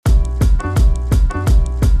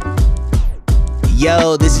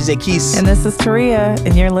Yo, this is Akis. And this is Taria,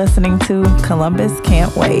 and you're listening to Columbus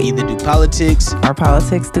Can't Wait. Either do politics or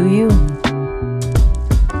politics do you.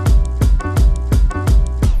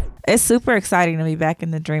 It's super exciting to be back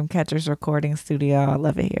in the Dreamcatchers recording studio. I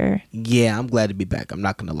love it here. Yeah, I'm glad to be back. I'm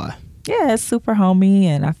not going to lie. Yeah, it's super homey,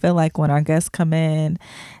 and I feel like when our guests come in,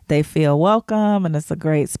 they feel welcome, and it's a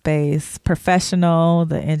great space. Professional,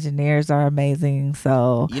 the engineers are amazing.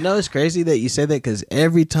 So you know, it's crazy that you say that because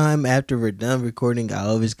every time after we're done recording, I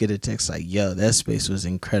always get a text like, yo, that space was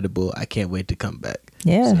incredible. I can't wait to come back.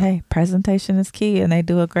 Yeah, hey, presentation is key, and they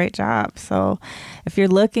do a great job. So if you're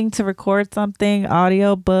looking to record something,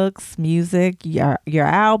 audio books, music, your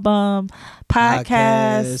album,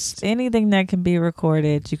 podcast, anything that can be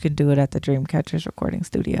recorded, you can do it at the Dreamcatchers recording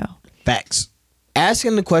studio. Facts.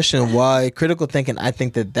 Asking the question why, critical thinking, I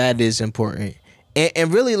think that is important.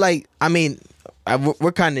 And really, like, I mean,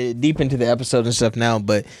 we're kind of deep into the episode and stuff now,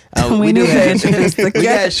 but we do have we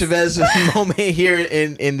got Chavez moment here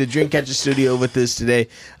in the Dreamcatcher studio with us today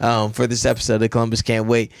for this episode of Columbus Can't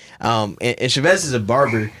Wait. And Chavez is a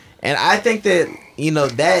barber, and I think that, you know,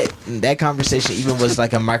 that conversation even was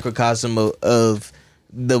like a microcosm of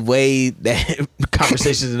the way that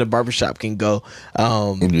conversations in the barbershop can go.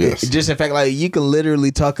 Yes. Just in fact, like, you can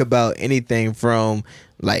literally talk about anything from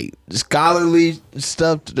like scholarly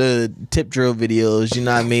stuff to the tip drill videos, you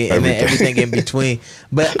know what I mean? And then everything in between.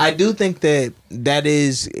 But I do think that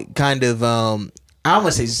is kind of, I don't want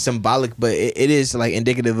to say symbolic, but it is like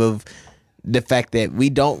indicative of the fact that we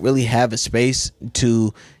don't really have a space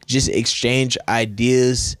to just exchange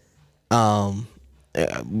ideas,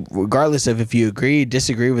 regardless of if you agree,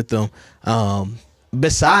 disagree with them.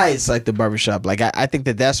 Besides like the barbershop, like I think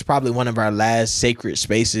that's probably one of our last sacred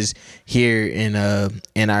spaces here in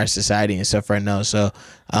our society and stuff right now. So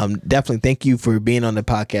definitely thank you for being on the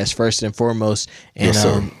podcast first and foremost. And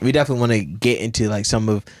yes, we definitely want to get into like some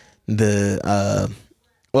of the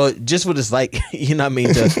well, just what it's like, you know what I mean,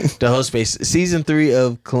 the whole space. Season 3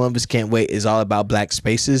 of Columbus Can't Wait is all about black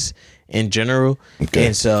spaces in general. Okay.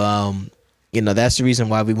 And so you know, that's the reason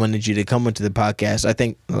why we wanted you to come onto the podcast. I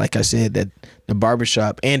think, like I said, that the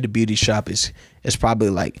barbershop and the beauty shop is probably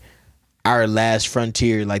like our last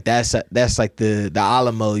frontier. Like that's like the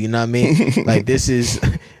Alamo, you know what I mean? Like this is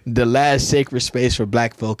the last sacred space for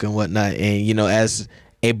black folk and whatnot. And, you know, as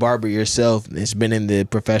a barber yourself, it's been in the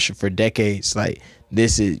profession for decades. Like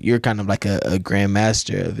you're kind of like a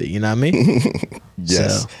grandmaster of it, you know what I mean?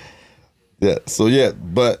 Yes. So,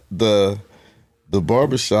 but the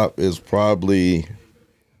barbershop is probably,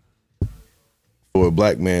 for a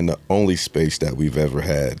black man, the only space that we've ever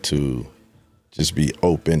had to just be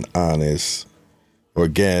open, honest,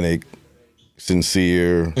 organic,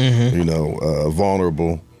 sincere, you know,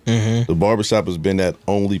 vulnerable. The barbershop has been that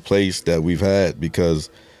only place that we've had because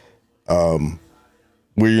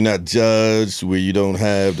where you're not judged, where you don't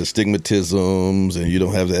have the stigmatisms and you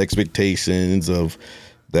don't have the expectations of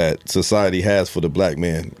that society has for the black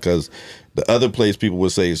man. Because the other place people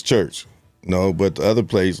would say is church, but the other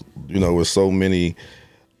place, you know, with so many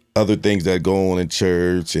other things that go on in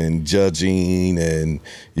church and judging, and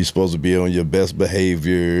you're supposed to be on your best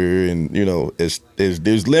behavior, and you know,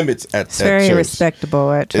 there's limits at church. It's very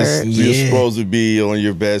respectable at church. You're supposed to be on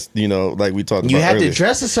your best, you know, like we talked about. You have earlier. to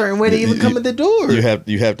dress a certain way to even come in the door. You have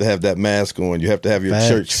to have that mask on. You have to have your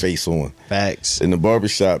church face on. Facts. In the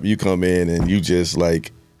barbershop, you come in and you just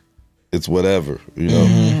like, it's whatever, you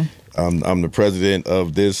know. I'm the president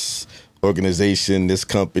of this organization, this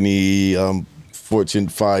company, Fortune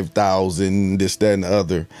 5,000, this, that, and the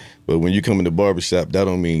other. But when you come in the barbershop, that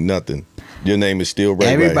don't mean nothing. Your name is still Ray.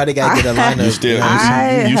 Everybody got to get a lineup. I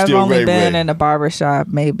have only been in a barbershop.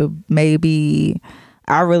 Maybe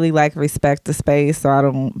I really like respect the space, so I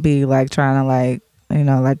don't be like trying to like, you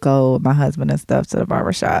know, like go with my husband and stuff to the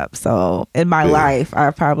barbershop. So in my life,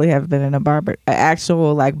 I probably have been in an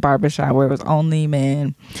actual like barbershop where it was only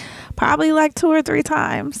men, probably like 2 or 3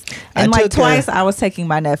 times. And like twice I was taking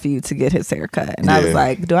my nephew to get his haircut. And I was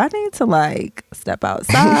like, do I need to like step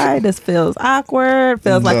outside? This feels awkward.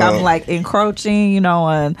 Feels like I'm like encroaching, you know,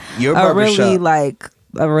 on a really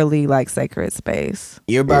like sacred space.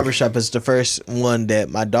 Your barbershop is the first one that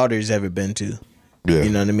my daughter's ever been to. Yeah.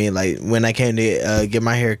 You know what I mean? Like when I came to get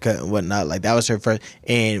my hair cut and whatnot, like that was her first.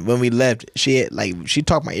 And when we left, she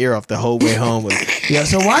talked my ear off the whole way home.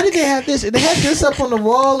 So why did they have this? They had this up on the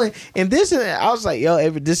wall and this and that. I was like,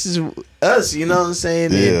 yo, this is us. You know what I'm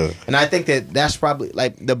saying? Yeah. And I think that's probably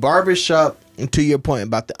like the barbershop. To your point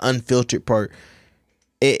about the unfiltered part,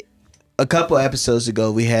 a couple episodes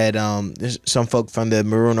ago we had some folk from the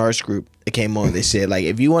Maroon Arts Group that came on. They said like,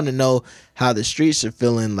 if you want to know how the streets are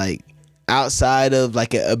feeling, like, outside of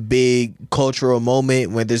like a big cultural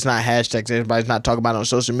moment when there's not hashtags, everybody's not talking about it on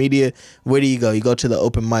social media, where do? You go to the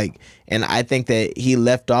open mic. And I think that he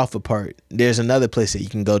left off a part. There's another place that you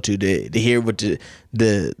can go to hear what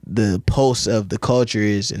the pulse of the culture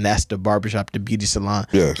is, and that's the barbershop, the beauty salon.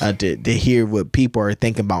 Yes. To hear what people are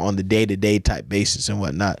thinking about on the day-to-day type basis and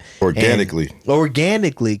whatnot. Organically,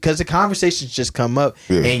 because the conversations just come up,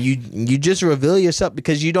 and you just reveal yourself,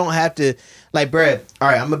 because you don't have to, like, Brad, all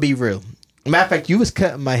right, I'm gonna be real. Matter of fact, you was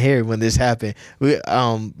cutting my hair when this happened.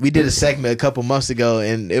 We did a segment a couple months ago,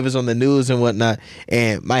 and it was on the news and whatnot.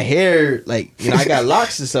 And my hair, like, I got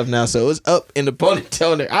locks and stuff now, so it was up in the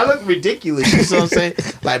ponytail. And I look ridiculous. You know what I'm saying?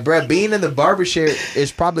 Like, bro, being in the barber chair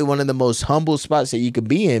is probably one of the most humble spots that you could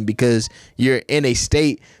be in, because you're in a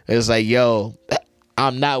state that's like, yo,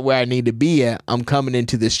 I'm not where I need to be at. I'm coming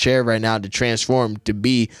into this chair right now to transform to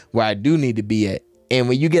be where I do need to be at. And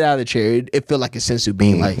when you get out of the chair, it feel like a sense of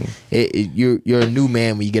being like you're a new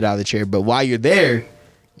man when you get out of the chair. But while you're there,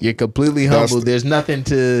 you're completely humble. There's nothing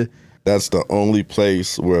to. That's the only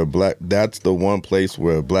place where that's the one place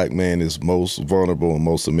where a black man is most vulnerable and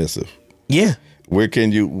most submissive. Yeah. Where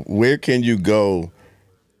can you go,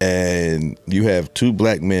 and you have two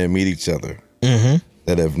black men meet each other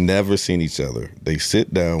that have never seen each other. They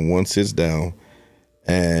sit down. One sits down,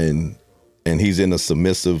 and he's in a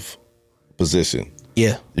submissive position.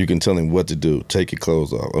 Yeah. You can tell him what to do. Take your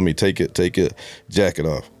clothes off. Take your jacket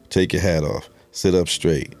off. Take your hat off. Sit up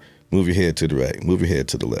straight. Move your head to the right. Move your head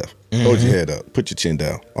to the left. Hold your head up. Put your chin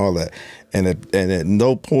down. All that. And at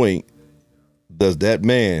no point does that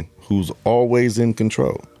man, who's always in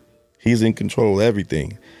control, he's in control of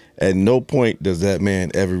everything. At no point does that man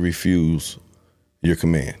ever refuse your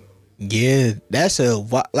command. Yeah, that's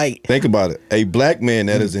think about it. A black man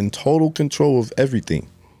that is in total control of everything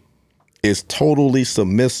is totally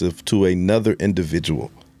submissive to another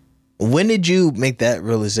individual. When did you make that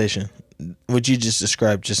realization? What you just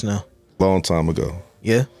described just now? Long time ago.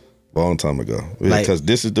 Yeah? Long time ago. Because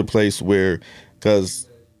this is the place where, because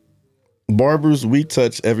barbers, we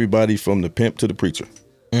touch everybody from the pimp to the preacher.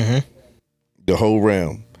 The whole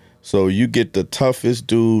realm. So you get the toughest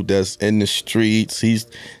dude that's in the streets. He's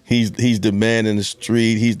the man in the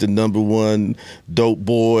street. He's the number one dope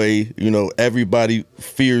boy. Everybody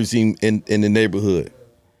fears him in the neighborhood.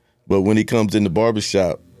 But when he comes in the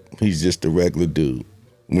barbershop, he's just a regular dude.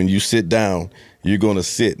 When you sit down, you're going to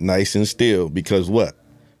sit nice and still, because what?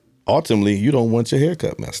 Ultimately, you don't want your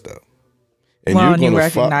haircut messed up. And when you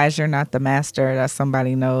recognize you're not the master, that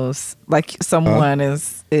somebody knows, like someone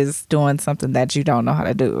is doing something that you don't know how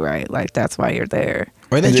to do, right? Like, that's why you're there.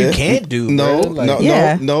 Or that you can't do.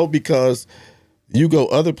 No, because you go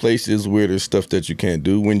other places where there's stuff that you can't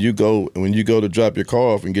do. When you go to drop your car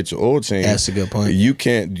off and get your oil changed, that's a good point.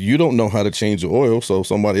 You don't know how to change your oil, so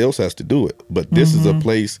somebody else has to do it. But this is a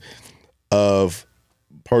place of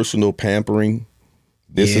personal pampering.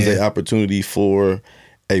 This is an opportunity for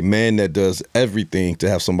a man that does everything to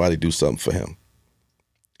have somebody do something for him.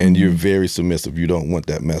 And you're very submissive. You don't want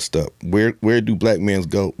that messed up. Where do black men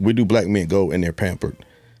go? Where do black men go and they're pampered?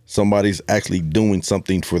 Somebody's actually doing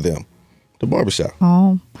something for them. The barbershop.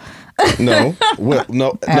 Home. No.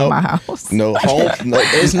 No. At my house. No. Home. No.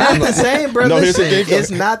 It's not the same, bro. No, Listen, it's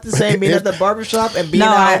not the same being at the barbershop and being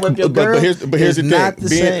at home with your girl. But here's the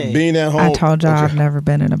thing. Being at home. I told y'all I've never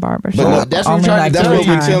been in a barbershop. No, that's what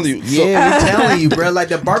we're telling you. Yeah, we're telling you, bro. Like,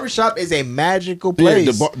 the barbershop is a magical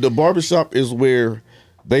place. Yeah, the barbershop is where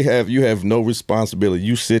you have no responsibility.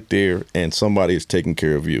 You sit there and somebody is taking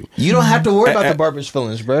care of you. You don't have to worry about the barber's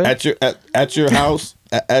feelings, bro. At your house,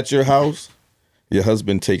 your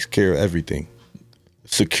husband takes care of everything.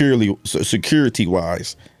 Security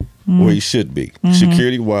wise, where he should be.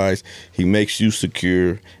 Security wise, he makes you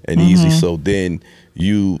secure and easy. So then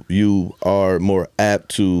you are more apt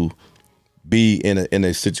to be in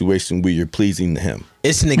a situation where you're pleasing him.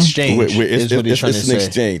 It's an exchange. It's an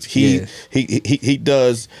exchange. He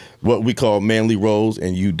does what we call manly roles,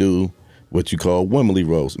 and you do what you call womanly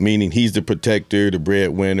roles, meaning he's the protector, the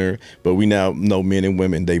breadwinner, but we now know men and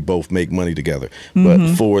women, they both make money together.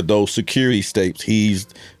 But for those security states, he's,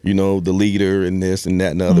 the leader and this and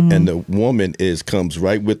that and the other. And the woman comes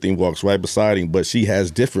right with him, walks right beside him, but she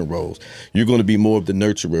has different roles. You're going to be more of the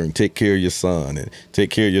nurturer and take care of your son and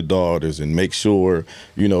take care of your daughters and make sure,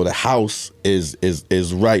 the house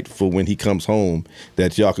is right for when he comes home,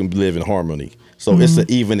 that y'all can live in harmony. So it's an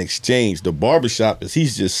even exchange. The barbershop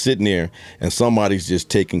he's just sitting there and somebody's just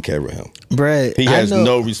taking care of him. Brad, he has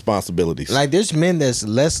no responsibilities. Like, there's men that's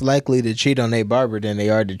less likely to cheat on their barber than they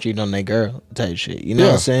are to cheat on their girl type shit. You know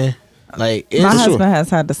what I'm saying? Like my husband has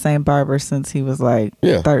had the same barber since he was like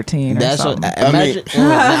 13 or something. Imagine,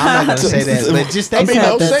 I'm not gonna say that, but just think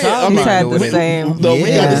about the time. He's had the same. No, we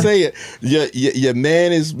got to say it. Your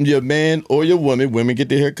man is your man or your woman. Women get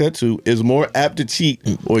their hair cut too. Is more apt to cheat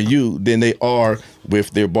or you than they are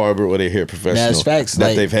with their barber or their hair professional. That's facts. That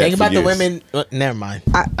like, they've had. Think about years. the women. Never mind.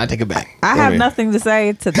 I take it back. I have nothing to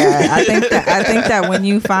say to that. I think that when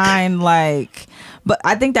you find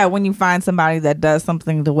I think that when you find somebody that does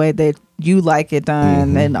something the way that you like it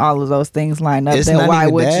done and all of those things line up, then why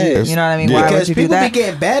would you? You know what I mean? Why would you do that? People be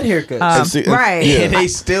getting bad haircuts, right? And they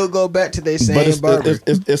still go back to their same barber.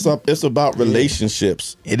 It's about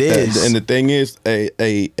relationships. It is, and the thing is,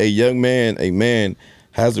 a young man, a man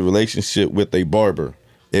has a relationship with a barber.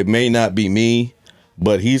 It may not be me,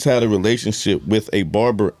 but he's had a relationship with a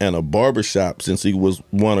barber and a barbershop since he was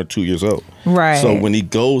 1 or 2 years old. Right. So when he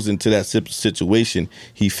goes into that situation,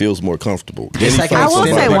 he feels more comfortable. It's like I will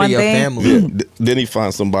say one thing. Then he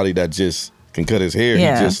finds somebody that just can cut his hair.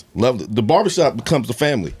 Yeah. He just loves it. The barbershop becomes the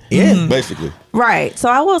family. Yeah. Basically. Right. So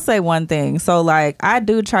I will say one thing. So like I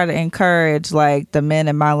do try to encourage like the men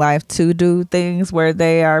in my life to do things where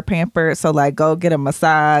they are pampered. So like go get a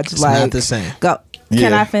massage. It's like not the same. Go.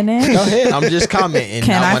 Can I finish? Go ahead. I'm just commenting.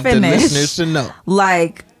 Can I want finish? the listeners to know.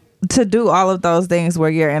 Like to do all of those things where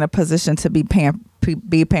you're in a position to be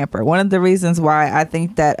pampered. One of the reasons why I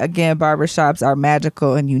think that again barbershops are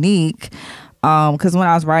magical and unique. Because when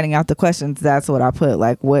I was writing out the questions, that's what I put.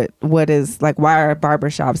 Like, what is like? Why are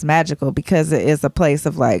barbershops magical? Because it is a place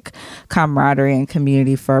of like camaraderie and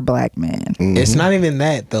community for Black men. Mm-hmm. It's not even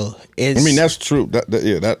that though. It's, I mean, that's true.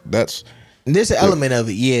 That's there's an element of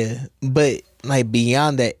it, yeah. But like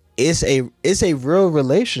beyond that, it's a real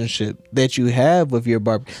relationship that you have with your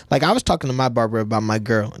barber. Like I was talking to my barber about my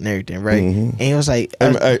girl and everything, right? Mm-hmm. And he was like,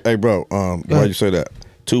 "Hey, bro, why you say that?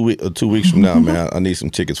 2 weeks from now, man, I need some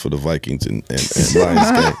tickets for the Vikings and Lions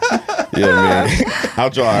game. Yeah, man. I'll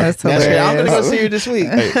drive. That's right. I'm gonna go see you this week.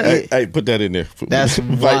 Hey, put that in there. That's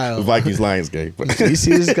wild. Vikings Lions game. You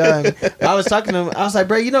see this guy? I was talking to him. I was like,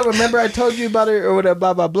 bro, remember I told you about it or whatever,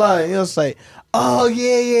 blah blah blah. And he was like, oh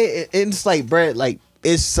yeah. And it's like, bro, like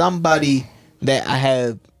it's somebody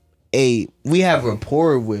that we have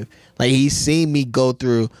rapport with. Like he's seen me go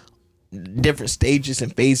through different stages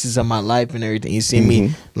and phases of my life and everything. You see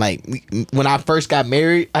me like when I first got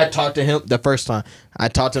married, I talked to him the first time. I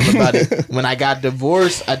talked to him about it. When I got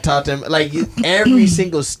divorced, I talked to him like every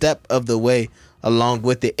single step of the way along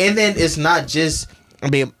with it. And then it's not just, I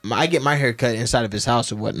mean, I get my hair cut inside of his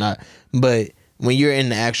house or whatnot, but when you're in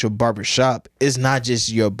the actual barber shop, it's not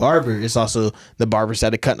just your barber. It's also the barbers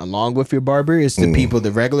that are cutting along with your barber. It's the people,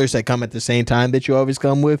 the regulars that come at the same time that you always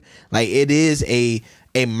come with. Like it is a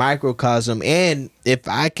microcosm. And if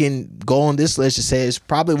I can go on this list to say it's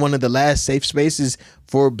probably one of the last safe spaces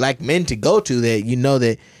for Black men to go to that you know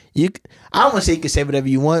that I don't want to say you can say whatever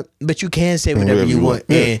you want, but you can say whatever you want.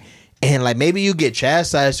 Yeah. And like maybe you get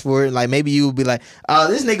chastised for it. Like maybe you would be like,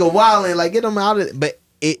 this nigga wilding, like get him out of it. But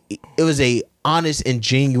it was a honest and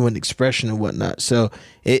genuine expression and whatnot. So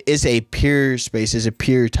it's a pure space. It's a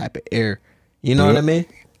pure type of air. You know what I mean?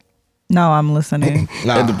 No, I'm listening.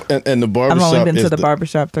 And the barbershop. I've only been to the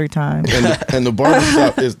barbershop 3 times. And the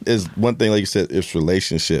barbershop is one thing, like you said, it's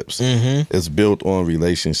relationships. It's built on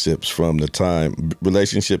relationships from the time,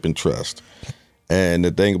 relationship and trust. And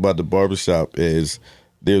the thing about the barbershop is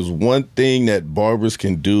there's one thing that barbers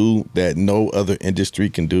can do that no other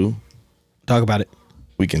industry can do. Talk about it.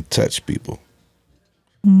 We can touch people.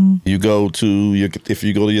 You go to if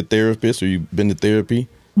you go to your therapist or you've been to therapy,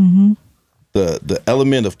 the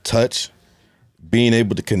element of touch, being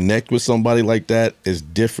able to connect with somebody like that is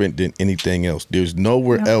different than anything else. There's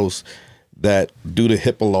nowhere else that, due to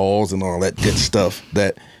HIPAA laws and all that good stuff,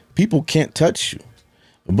 that people can't touch you.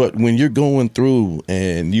 But when you're going through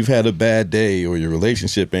and you've had a bad day or your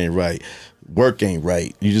relationship ain't right, work ain't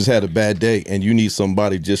right, you just had a bad day and you need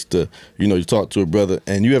somebody just to, you talk to a brother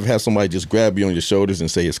and you ever have somebody just grab you on your shoulders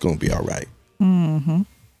and say it's going to be all right.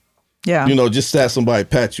 Yeah. Just have somebody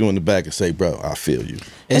pat you on the back and say, bro, I feel you.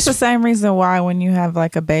 It's the same reason why when you have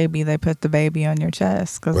like a baby, they put the baby on your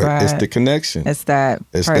chest. Cause it's the connection. It's that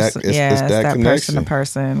person. It's that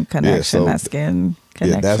person-to-person connection, that skin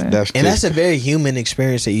connection. That's a very human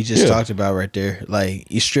experience that you just talked about right there. Like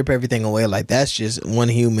you strip everything away. Like that's just one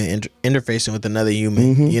human interfacing with another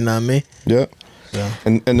human. You know what I mean? Yeah.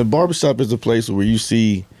 And the barbershop is a place where you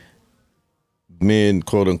see men,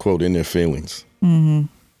 quote unquote, in their feelings.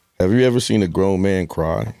 Have you ever seen a grown man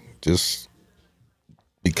cry just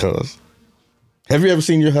because? Have you ever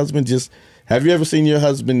seen your husband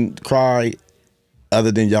cry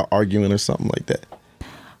other than y'all arguing or something like that?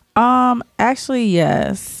 Actually,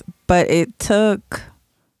 yes. but it took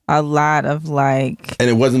a lot of like. And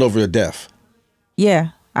it wasn't over a death.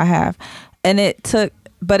 Yeah, I have, and it took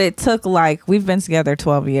like we've been together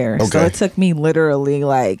 12 years, so it took me literally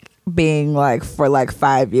like being like for like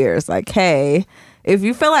 5 years, like, hey, if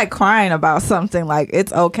you feel like crying about something, like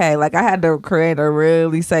it's okay. Like I had to create a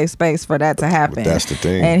really safe space for that to happen. That's the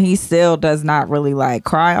thing. And he still does not really like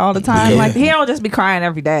cry all the time. Like he don't just be crying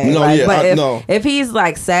every day. No, like, but if he's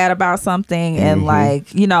like sad about something and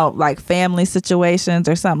like, you know, like family situations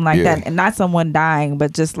or something like that, and not someone dying,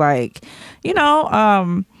 but just like, you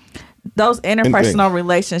know, those interpersonal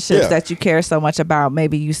relationships that you care so much about,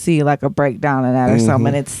 maybe you see like a breakdown in that or something,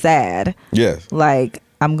 and it's sad. Yes. Like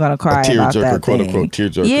I'm gonna cry about that quote thing. unquote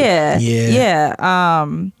tearjerker. Yeah.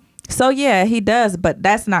 So yeah, he does, but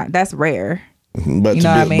that's rare. But you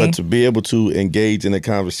know what I mean? But to be able to engage in a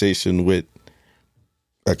conversation with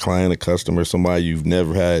a client, a customer, somebody you've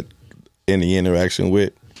never had any interaction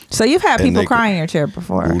with. So you've had people cry in your chair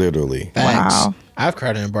before? Literally. Wow. I've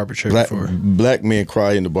cried in a barber chair before. Black men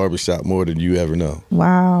cry in the barbershop more than you ever know.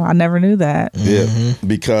 Wow, I never knew that. Yeah,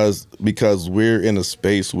 because we're in a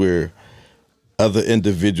space where other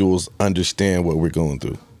individuals understand what we're going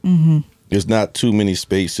through. There's not too many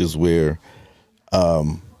spaces where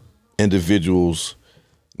individuals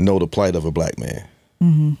know the plight of a black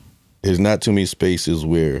man. There's not too many spaces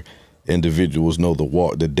where individuals know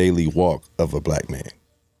the daily walk of a black man.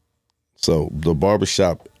 So the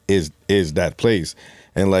barbershop is that place.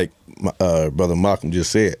 And like Brother Malcolm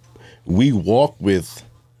just said, we walk with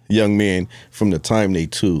young men from the time they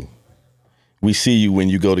 2. We see you when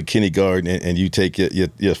you go to kindergarten and you take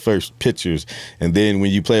your first pictures, and then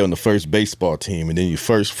when you play on the first baseball team, and then your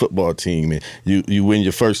first football team, and you win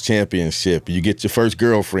your first championship, you get your first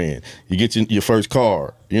girlfriend, you get your first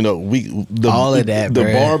car. You know, all of that. The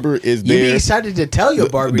barber is there. You be excited to tell your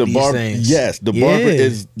barber these things. Yes, the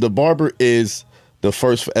barber is the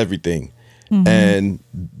first for everything. And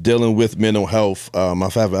dealing with mental health,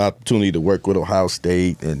 I've had an opportunity to work with Ohio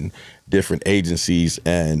State and different agencies,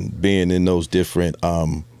 and being in those different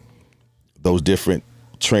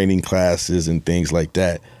training classes and things like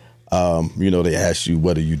that. You know, they ask you,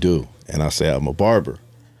 what do you do? And I say, I'm a barber.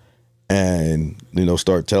 And, you know,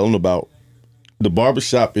 start telling about the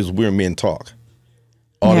barbershop is where men talk.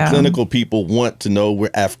 All the clinical people want to know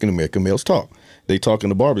where African-American males talk. They talk in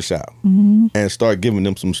the barbershop and start giving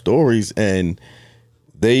them some stories. And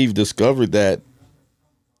they've discovered that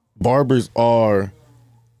barbers are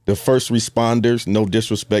the first responders, no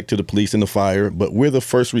disrespect to the police and the fire, but we're the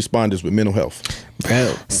first responders with mental health.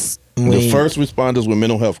 The first responders with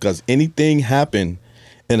mental health, because anything happen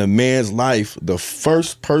in a man's life, the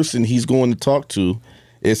first person he's going to talk to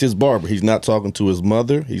is his barber. He's not talking to his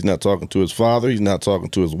mother. He's not talking to his father. He's not talking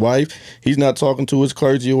to his wife. He's not talking to his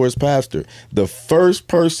clergy or his pastor. The first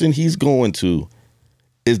person he's going to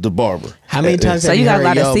is the barber. How many times have you got a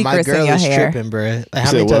lot of secrets in your hair? Tripping, bro. Like,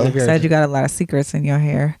 how many times have you said you got a lot of secrets in your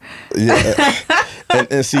hair? Yeah.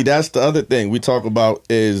 and see, that's the other thing we talk about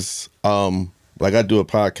is, like I do a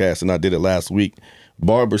podcast and I did it last week.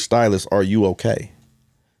 Barber stylists, are you okay?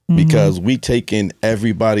 Because we take in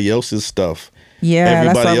everybody else's stuff. Yeah,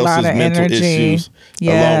 everybody else's mental energy. Issues,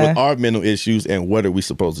 along with our mental issues, and what are we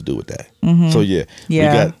supposed to do with that? So we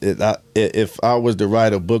got it. If I was to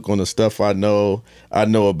write a book on the stuff I know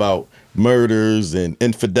about murders and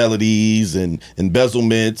infidelities and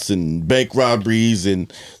embezzlements and bank robberies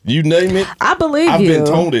and you name it, I believe I've you. been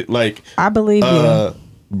told it. Like I believe you,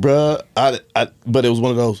 bruh. But it was one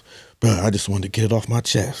of those, bruh. I just wanted to get it off my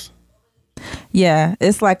chest. Yeah,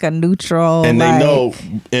 it's like a neutral. And they know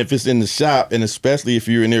if it's in the shop, and especially if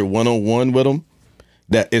you're in there one-on-one with them,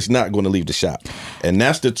 that it's not going to leave the shop. And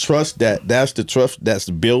that's the trust that's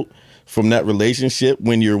built from that relationship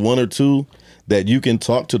when you're 1 or 2, that you can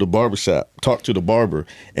talk to the barber,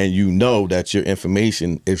 and you know that your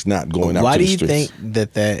information is not going out to the streets. Why do you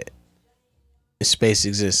think that space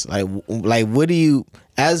exists? Like what do you,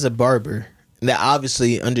 as a barber that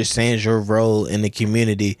obviously understands your role in the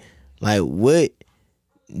community, like, what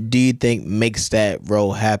do you think makes that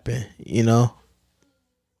role happen? You know,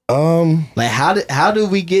 like how do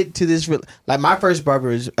we get to this? Like, my first barber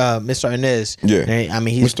is Mr. Inez. Yeah, I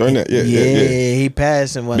mean, he's Mr. Inez. Yeah. He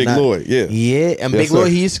passed and whatnot. Big Lloyd. Yeah, and Big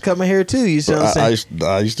Lloyd. He used to come in here too. You see what I'm saying?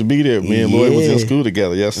 I used to be there. Me and Lloyd was in school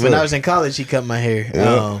together. Yes, sir. When I was in college, he cut my hair.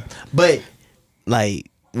 Yeah. But like,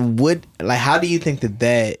 how do you think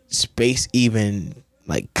that space even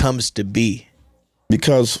like comes to be?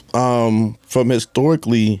 Because from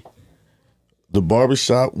historically, the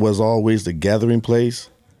barbershop was always the gathering place.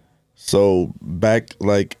 So back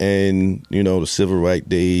like in, the civil rights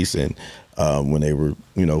days and when they were,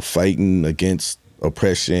 fighting against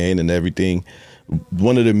oppression and everything,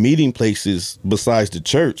 one of the meeting places besides the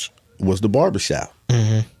church was the barbershop.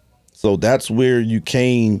 Mm-hmm. So that's where you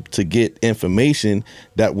came to get information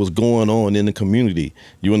that was going on in the community.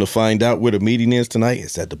 You want to find out where the meeting is tonight?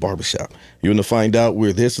 It's at the barbershop. You want to find out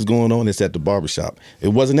where this is going on? It's at the barbershop. It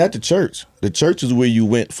wasn't at the church. The church is where you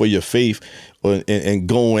went for your faith and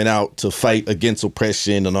going out to fight against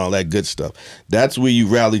oppression and all that good stuff. That's where you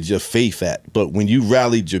rallied your faith at. But when you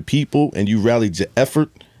rallied your people and you rallied your effort,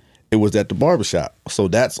 it was at the barbershop. So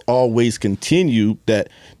that's always continued, that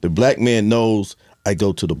the black man knows, I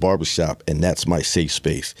go to the barbershop, and that's my safe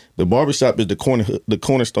space. The barbershop is the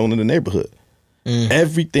cornerstone of the neighborhood.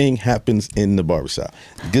 Everything happens in the barbershop,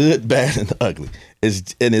 good, bad, and ugly.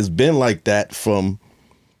 It's been like that from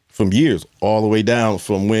years, all the way down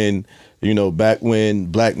from when, back when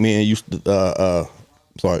black men used to,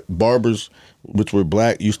 barbers, which were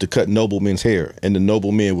black, used to cut noblemen's hair, and the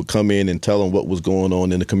noblemen would come in and tell them what was going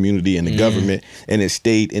on in the community and the government, and it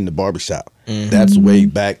stayed in the barbershop. That's way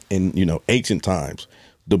back in, ancient times.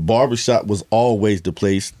 The barbershop was always the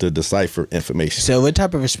place to decipher information. So what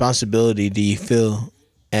type of responsibility do you feel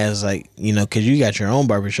as, because you got your own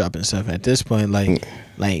barbershop and stuff at this point,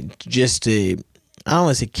 just to, I don't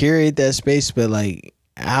want to say curate that space, but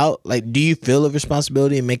how, do you feel a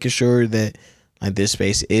responsibility in making sure that this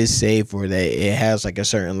space is safe, or that it has a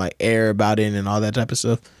certain air about it and all that type of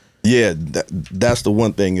stuff? Yeah, that's the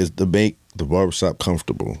one thing, is to make the barbershop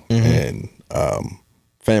comfortable and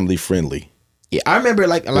family friendly. Yeah, I remember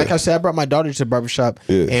I said, I brought my daughter to the barbershop,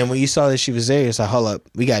 and when you saw that she was there, it's like, hold up,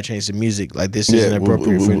 we gotta change the music. This isn't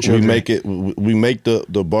appropriate for children. We make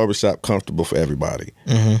the barbershop comfortable for everybody.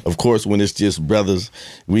 Of course, when it's just brothers,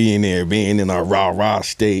 we in there being in our rah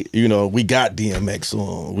state, we got DMX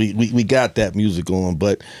on, we got that music on.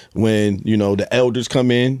 But when the elders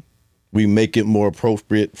come in, we make it more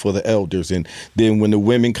appropriate for the elders, and then when the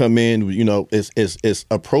women come in, it's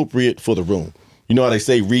appropriate for the room. You know how they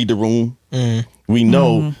say, read the room. We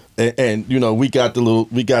know, and we got the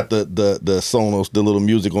Sonos, the little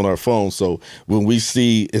music on our phone. So when we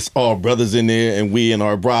see it's all brothers in there, and we in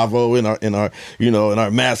our Bravo, in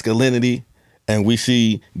our masculinity, and we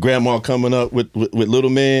see grandma coming up with little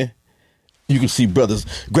man, you can see brothers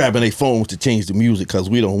grabbing their phones to change the music, because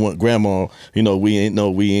we don't want grandma. We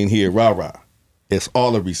ain't here rah. It's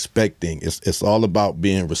all a respect thing. It's all about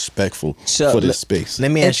being respectful for this space.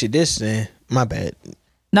 Let me ask you this then. My bad.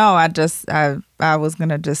 No, I was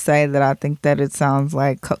gonna just say that I think that it sounds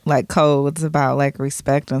like codes about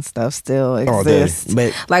respect and stuff still exist.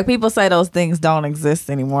 But people say those things don't exist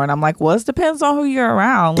anymore, and I'm like, well, it depends on who you're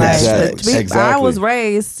around. Exactly. I was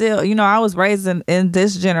raised still, I was raised in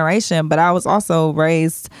this generation, but I was also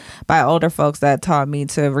raised by older folks that taught me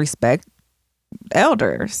to respect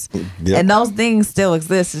elders. Yep. And those things still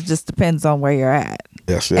exist. It just depends on where you're at.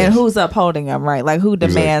 Yes. And who's upholding them, right? Who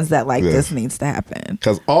demands that this needs to happen?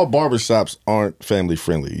 Because all barbershops aren't family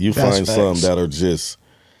friendly. You find some that are just,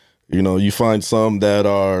 you find some that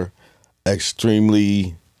are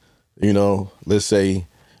extremely, let's say,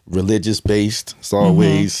 religious based. It's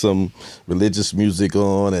always some religious music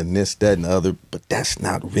on and this, that, and the other. But that's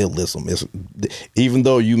not realism. Even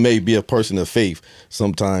though you may be a person of faith,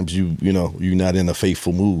 sometimes you're not in a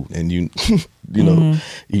faithful mood, and you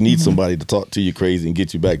need somebody to talk to you crazy and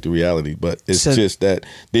get you back to reality. But it's just that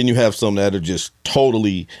then you have some that are just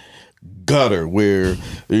totally gutter, where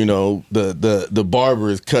the barber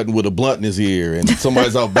is cutting with a blunt in his ear, and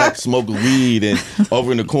somebody's out back smoking weed, and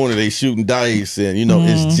over in the corner they shooting dice, and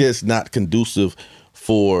it's just not conducive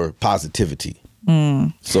for positivity.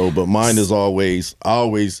 So, but mine is always,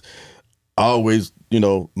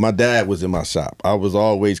 my dad was in my shop. I was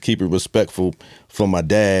always keeping respectful for my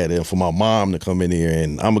dad and for my mom to come in here,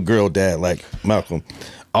 and I'm a girl dad like Malcolm.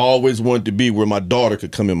 I always wanted to be where my daughter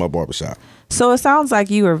could come in my barbershop. So it sounds like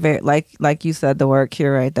you were very, like you said, the word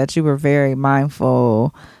curate, that you were very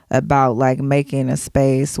mindful about making a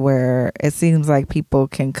space where it seems like people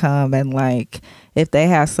can come and if they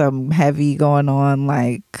have something heavy going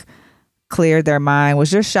on, clear their mind.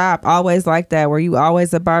 Was your shop always like that? Were you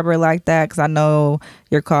always a barber like that? Because I know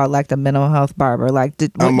you're called the mental health barber. When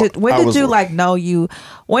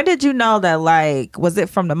did you know that was it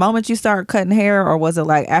from the moment you started cutting hair, or was it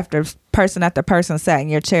after person sat in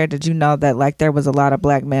your chair, did you know that there was a lot of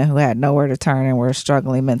black men who had nowhere to turn and were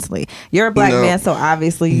struggling mentally? You're a black man, so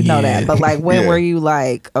obviously you know that. But when were you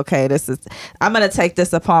okay, I'm gonna take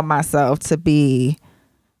this upon myself to be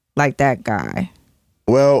that guy?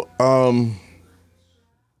 Well, I'll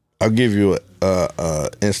give you a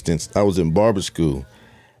instance. I was in barber school,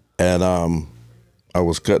 and I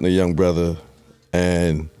was cutting a young brother,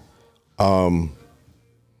 and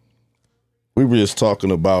we we were just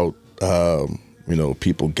talking about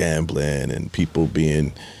people gambling and people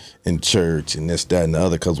being in church and this, that, and the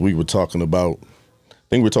other, because we were talking about, I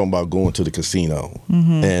think we were talking about going to the casino.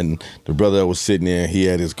 And the brother that was sitting there, he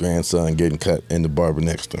had his grandson getting cut in the barber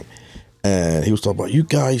next to him. And he was talking about, you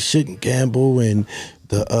guys shouldn't gamble, and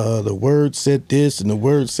the word said this and the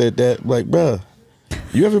word said that. Like, bruh,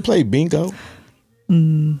 you ever played bingo?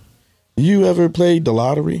 You ever played the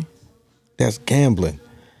lottery? That's gambling.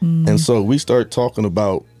 And so we start talking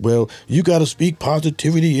about, well, you got to speak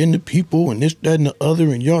positivity into people and this, that, and the other,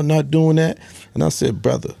 and y'all not doing that. And I said,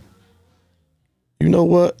 brother, you know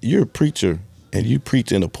what? You're a preacher and you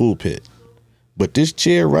preach in a pulpit. But this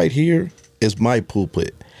chair right here is my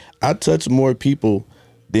pulpit. I touch more people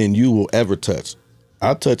than you will ever touch.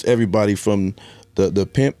 I touch everybody from the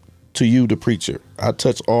pimp to you, the preacher. I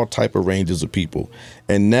touch all type of ranges of people.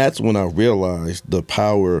 And that's when I realized the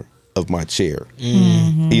power of my chair.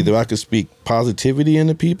 Either I could speak positivity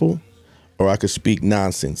into people or I could speak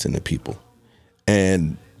nonsense into people.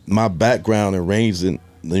 And my background in raising,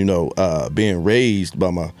 being raised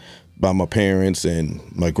by my parents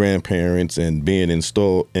and my grandparents and being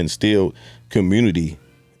instilled community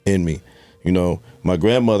in me. My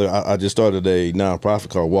grandmother, I just started a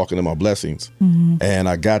nonprofit called Walking in My Blessings. And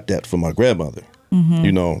I got that from my grandmother.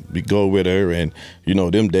 We go with her, and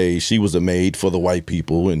them days she was a maid for the white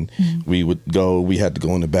people, and we had to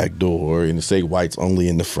go in the back door and say whites only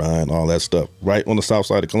in the front, all that stuff, right on the south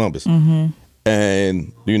side of Columbus.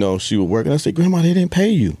 And she would work, and I said, Grandma, they didn't pay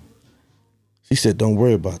you. She said, don't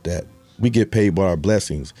worry about that. We get paid by our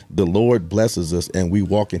blessings. The Lord blesses us and we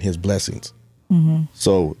walk in his blessings.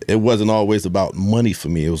 So it wasn't always about money for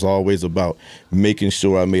me. It was always about making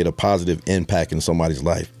sure I made a positive impact in somebody's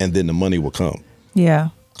life, and then the money will come. Yeah.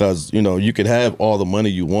 Because, you could have all the money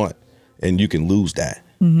you want and you can lose that.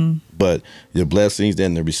 But your blessings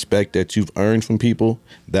and the respect that you've earned from people,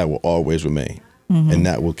 that will always remain. And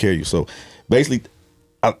that will carry you. So basically,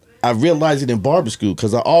 I realized it in barber school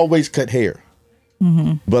because I always cut hair.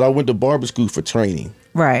 But I went to barber school for training.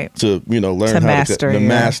 Right. To, learn how to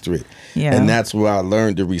master it. Yeah. And that's where I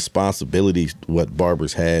learned the responsibilities what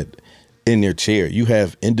barbers had in their chair. You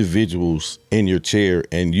have individuals in your chair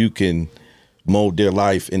and you can mold their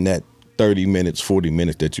life in that 30 minutes, 40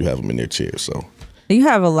 minutes that you have them in their chair. So you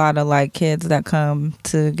have a lot of kids that come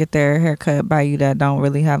to get their hair cut by you that don't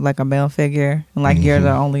really have a male figure. And you're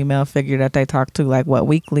the only male figure that they talk to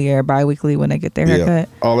weekly or bi-weekly when they get their hair cut.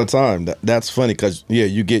 All the time. That's funny because,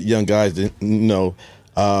 you get young guys that,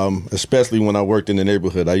 especially when I worked in the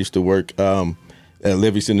neighborhood. I used to work at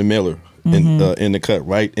Livingston and Miller in the cut,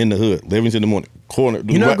 right in the hood. Livingston in the corner.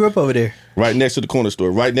 I grew up over there. Right next to the corner store,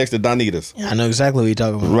 right next to Donita's. Yeah, I know exactly what you're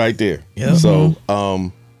talking about. Right there. Yeah. So,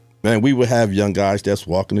 man, we would have young guys that's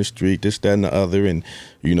walking the street, this, that, and the other, and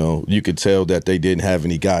you could tell that they didn't have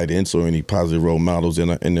any guidance or any positive role models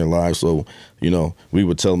in their lives. So, we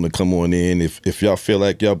would tell them to come on in. If y'all feel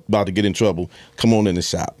like y'all about to get in trouble, come on in the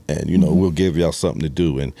shop, and we'll give y'all something to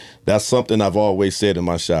do. And that's something I've always said in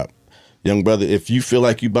my shop, young brother. If you feel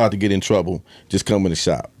like you about to get in trouble, just come in the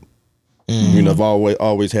shop. I've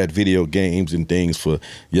always had video games and things for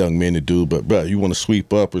young men to do, but bro, you want to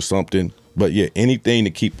sweep up or something. But yeah, anything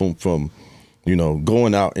to keep them from,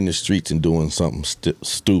 going out in the streets and doing something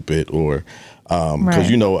stupid or,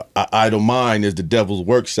 because idle mind is the devil's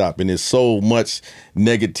workshop, and there's so much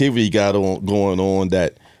negativity going on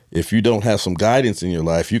that if you don't have some guidance in your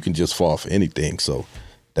life, you can just fall for anything. So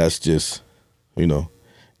that's just,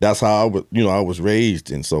 that's how I was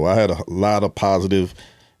raised, and so I had a lot of positive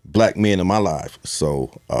black men in my life.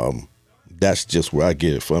 So that's just where I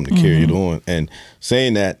get it from to carry it on. And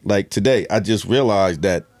saying that, today, I just realized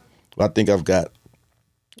that I think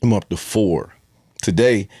I'm up to 4.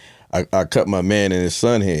 Today, I cut my man and his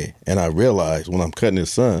son hair, and I realized when I'm cutting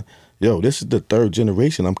his son, this is the 3rd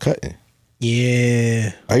generation I'm cutting.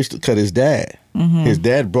 Yeah. I used to cut his dad. His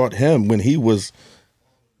dad brought him when he was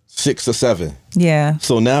 6 or 7. Yeah.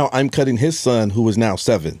 So now I'm cutting his son, who is now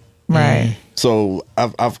 7. Right. So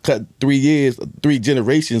I've cut 3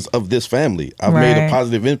 generations of this family. I've made a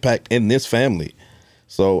positive impact in this family.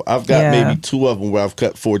 So I've got maybe 2 of them where I've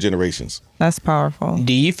cut 4 generations. That's powerful.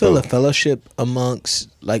 Do you feel a fellowship amongst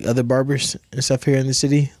other barbers and stuff here in the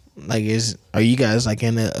city? Are you guys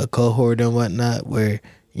in a cohort and whatnot where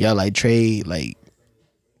y'all trade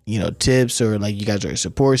tips, or you guys are a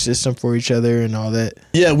support system for each other and all that?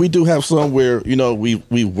 Yeah, we do have some where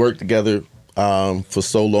we work together for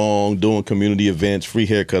so long, doing community events, free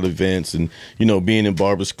haircut events, and being in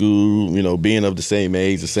barber school, being of the same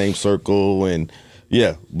age, the same circle, and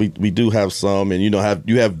yeah, we do have some, and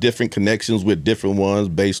you have different connections with different ones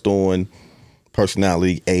based on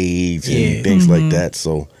personality, age, and things like that.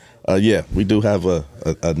 So, yeah, we do have a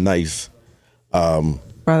nice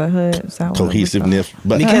brotherhood, cohesiveness.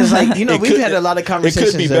 But because, like, you know, we've had a lot of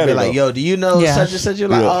conversations that be like, "Yo, do you know such and such?" You're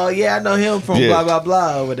like, "Oh yeah, I know him from blah blah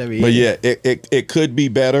blah or whatever." But yeah, it could be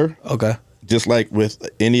better. Okay. Just like with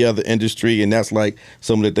any other industry, and that's like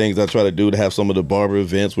some of the things I try to do, to have some of the barber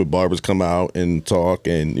events where barbers come out and talk,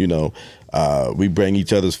 and you know, we bring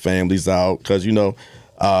each other's families out, because you know,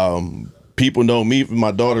 people know me from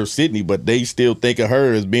my daughter Sydney, but they still think of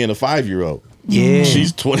her as being a 5-year-old. Yeah,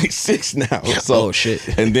 she's 26 now. So, oh shit!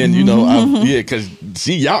 And then you know, because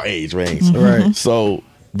she y'all age range, right? So,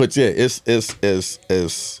 but yeah, it's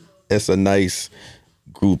a nice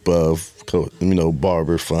group of, you know,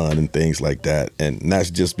 barber fun and things like that. And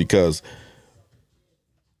that's just because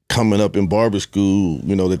coming up in barber school,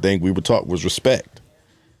 you know, the thing we were taught was respect.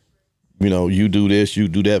 You know, you do this, you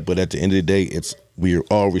do that, but at the end of the day, we are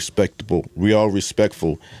all respectable. We are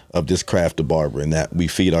respectful of this craft of barber, and that we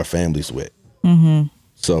feed our families with.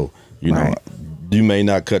 So, you know, you may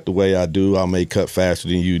not cut the way I do. I may cut faster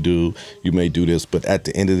than you do. You may do this, but at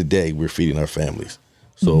the end of the day, we're feeding our families.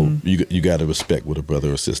 So you got to respect what a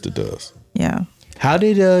brother or sister does. Yeah. How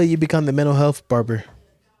did you become the mental health barber?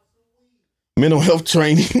 Mental health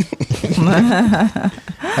training.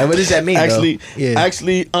 What does that mean? Actually,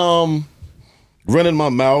 running my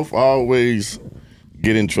mouth. I always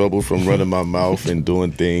get in trouble from running my mouth and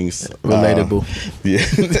doing things. Relatable. Yeah.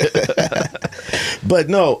 But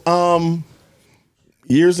no,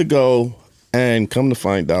 years ago, and come to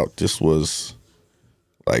find out, this was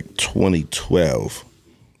like 2012.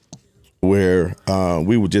 Where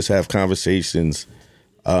we would just have conversations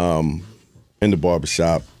in the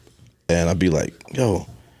barbershop, and I'd be like, "Yo,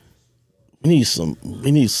 we need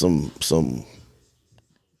some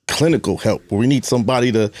clinical help. We need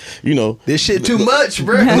somebody to, you know, this shit too much,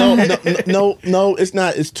 bro." No, it's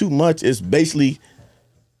not. It's too much. It's basically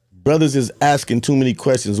brothers is asking too many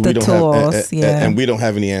questions. We don't have, and we don't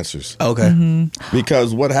have any answers. Okay,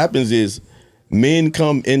 because what happens is men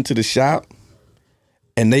come into the shop.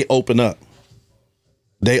 And they open up.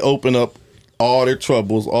 They open up all their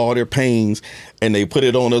troubles, all their pains, and they put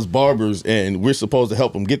it on us barbers, and we're supposed to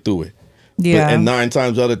help them get through it. Yeah. And 9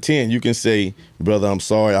 times out of 10, you can say, "Brother, I'm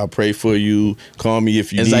sorry. I'll pray for you. Call me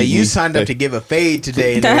if you need me." It's like you signed up to give a fade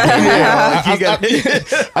today. And I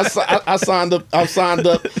signed up. I signed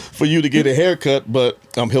up for you to get a haircut, but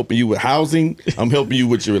I'm helping you with housing. I'm helping you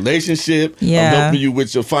with your relationship. I'm helping you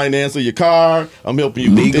with your finance of your car. I'm helping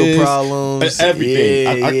you with legal problems,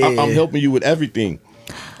 everything. I'm helping you with everything.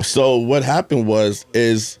 So what happened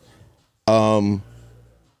is,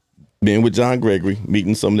 being with John Gregory,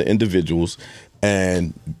 meeting some of the individuals,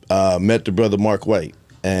 and met the brother Mark White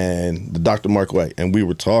and the Dr. Mark White, and we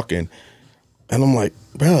were talking, and I'm like,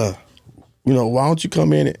 "Bruh, you know, why don't you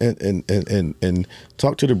come in and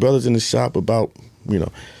talk to the brothers in the shop about, you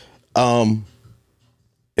know,"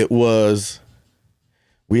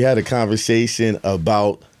 we had a conversation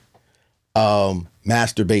about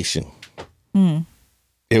masturbation.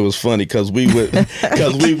 It was funny because yo, that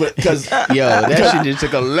shit just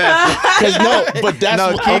took a left. But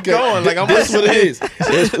that's keep going. Like, that's what it is.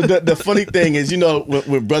 The funny thing is, you know,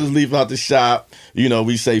 when brothers leave out the shop, you know,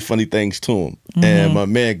 we say funny things to them. And my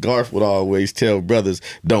man Garth would always tell brothers,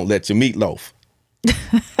 "Don't let your meat loaf." You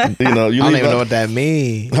know, I don't even know what that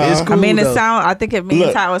means. It's cool, I mean, I think it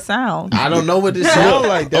means how it sounds. I don't know what it sounds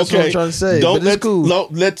like. That's what I'm trying to say. Don't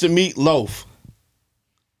let your meat loaf.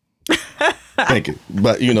 Thank you.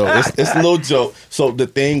 But you know, it's a little joke. So the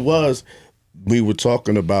thing was, we were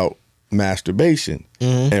talking about masturbation,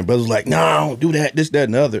 and brothers like, "No, don't do that, this, that,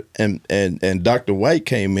 and the other." And Dr. White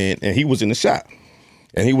came in, and he was in the shop,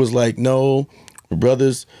 and he was like, "No,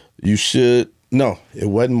 brothers, you should." No, it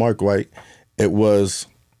wasn't Mark White. It was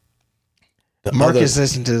Marcus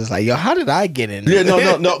listened to this like, "Yo, how did I get in?" Yeah,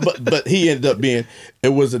 no. But he ended up being. It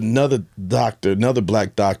was another doctor, another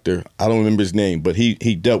black doctor. I don't remember his name, but he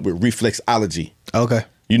dealt with reflexology. Okay.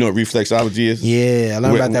 You know what reflexology is? Yeah, I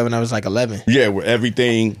learned about that when I was like 11. Yeah, where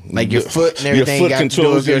everything, like your foot and everything, your foot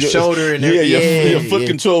controls your shoulder and everything. Your foot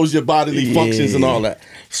controls your bodily functions and all that.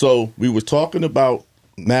 So we were talking about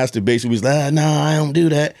masturbation. We was like, "No, I don't do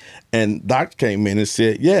that." And Doc came in and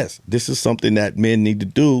said, "Yes, this is something that men need to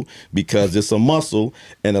do because it's a muscle,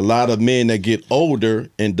 and a lot of men that get older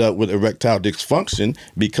end up with erectile dysfunction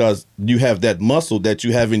because you have that muscle that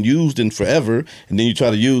you haven't used in forever, and then you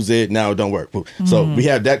try to use it, now it don't work." So we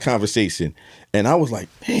had that conversation, and I was like,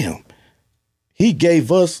 "Damn, he gave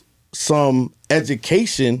us some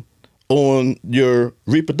education on your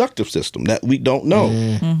reproductive system that we don't know."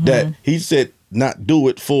 That he said, not do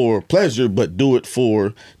it for pleasure, but do it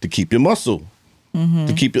to keep your muscle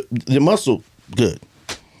to keep your muscle good.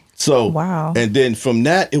 So, wow. And then from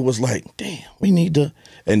that, it was like, damn, we need to.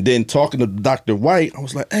 And then talking to Dr. White, I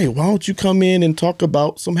was like, hey, why don't you come in and talk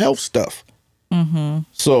about some health stuff?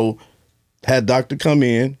 So had doctor come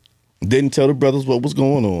in, didn't tell the brothers what was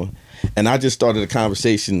going on. And I just started a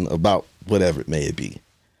conversation about whatever it may be.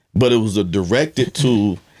 But it was directed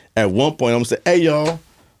to, at one point, I'm going to say, hey, y'all,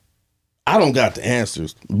 I don't got the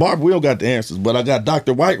answers. Barbara, we don't got the answers, but I got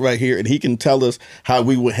Dr. White right here, and he can tell us how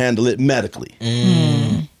we would handle it medically.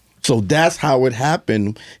 So that's how it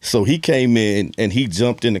happened. So he came in and he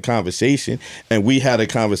jumped in the conversation, and we had a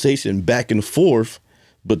conversation back and forth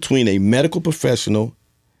between a medical professional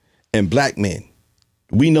and black men.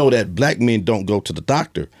 We know that black men don't go to the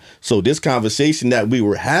doctor. So this conversation that we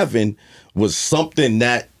were having was something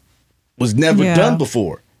that was never done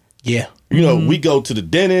before. Yeah. You know, we go to the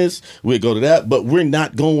dentist, we go to that, but we're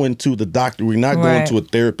not going to the doctor. We're not going to a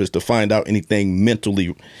therapist to find out anything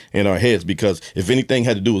mentally in our heads, because if anything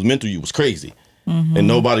had to do with mental, you was crazy. And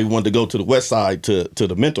nobody wanted to go to the West Side to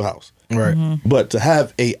the mental house. Right. But to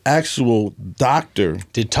have a actual doctor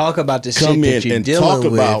to talk about the come shit that in you're and dealing talk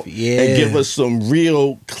about with, and give us some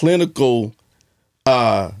real clinical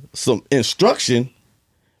some instruction,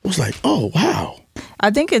 it was like, oh, wow.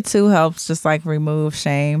 I think it too helps just like remove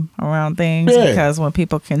shame around things, because when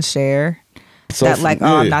people can share that, like,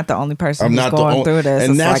 I'm not the only person who's going through this.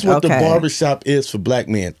 And that's like, what the barbershop is for black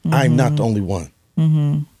men. I'm not the only one.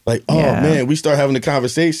 Like, oh man, we start having a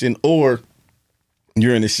conversation, or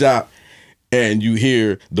you're in the shop and you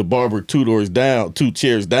hear the barber two chairs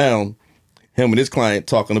down, him and his client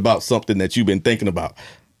talking about something that you've been thinking about.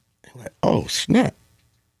 Like, oh snap,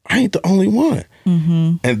 I ain't the only one.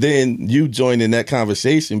 And then you join in that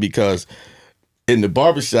conversation, because in the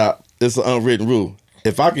barbershop, it's an unwritten rule.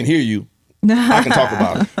 If I can hear you, I can talk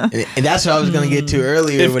about it. And that's what I was going to get to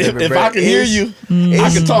earlier. If I can hear you, I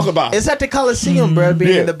can talk about it. It's at the Coliseum, bro,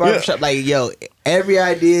 being in the barbershop. Like, yo, every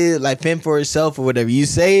idea, like, fend for itself or whatever. You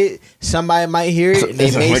say it, somebody might hear it, and they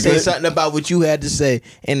may say something about what you had to say.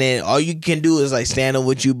 And then all you can do is, like, stand on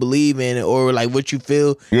what you believe in or, like, what you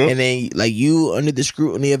feel. And then, like, you under the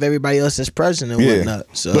scrutiny of everybody else that's present and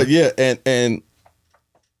whatnot. So. But, yeah, and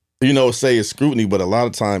you know, say it's scrutiny, but a lot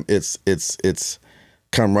of time it's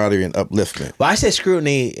camaraderie and upliftment. Well, I say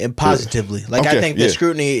scrutiny and positively. Like, I think the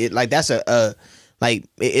scrutiny, like, that's like,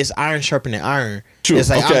 it's iron sharpening iron. True.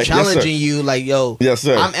 It's like, I'm challenging you, like, yo,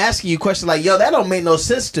 I'm asking you questions like, yo, that don't make no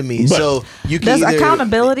sense to me. But so you can does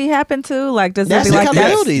accountability happen too? Like, does it be like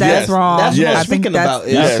that's wrong? That's what I'm thinking about.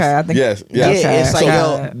 Okay, I think it's like,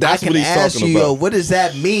 yo, that's I can ask you, yo, what does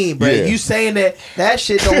that mean, bro? You saying that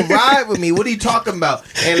shit don't ride with me. What are you talking about?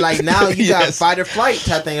 And like, now you got fight or flight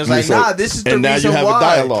type thing. It's like, nah, this is the reason why. And now you have a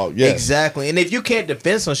dialogue. Exactly. And if you can't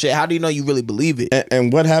defend some shit, how do you know you really believe it?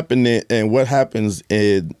 And what happened and what happens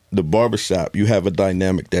in the barbershop, you have a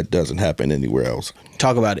dynamic that doesn't happen anywhere else.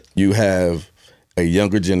 Talk about it. You have a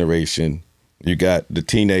younger generation. You got the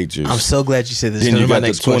teenagers. I'm so glad you said this. Then you got the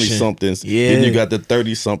 20-somethings. Yeah. Then you got the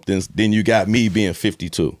 30-somethings. Then you got me being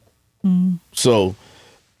 52. So,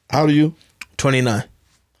 how do you? 29.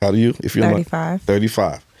 How do you? If you're 35.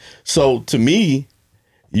 35. So, to me,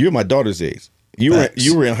 you're my daughter's age. You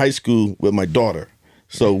were in high school with my daughter.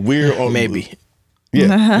 So, we're on... Maybe.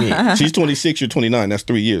 Yeah. She's 26, you're 29. That's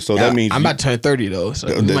 3 years. So that means I'm about to turn 30 though. So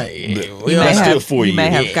that's still 4 years. You may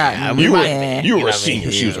have gotten. You were a senior.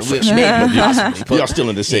 She was a freshman. Y'all still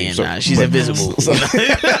in the same circle. She's invisible.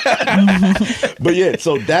 But yeah,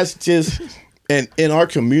 so that's just, and in our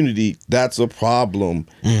community, that's a problem.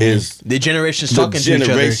 Is the generations talking to each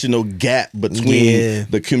other. Generational gap between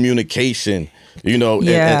the communication. You know,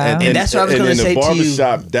 and that's what I was going to say to you. In the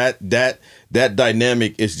barbershop, that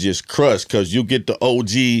dynamic is just crushed, because you get the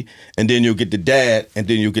OG, and then you'll get the dad, and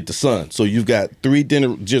then you'll get the son. So you've got three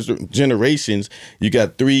generations. You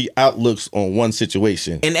got three outlooks on one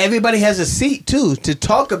situation. And everybody has a seat, too, to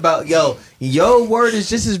talk about, yo, your word is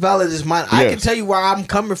just as valid as mine. I can tell you where I'm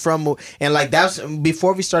coming from. And, like, that's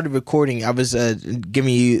before we started recording, I was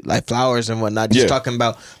giving you, like, flowers and whatnot, just talking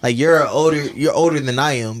about, like, you're older than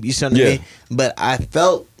I am. You see what I mean? But I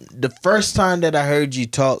felt the first time that I heard you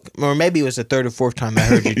talk, or maybe it was the third or fourth time I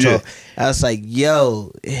heard you talk, I was like,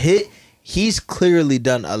 yo, he's clearly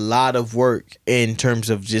done a lot of work in terms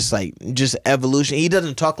of just evolution. He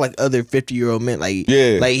doesn't talk like other 50-year-old men. Like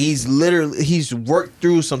he's worked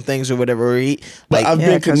through some things or whatever. I've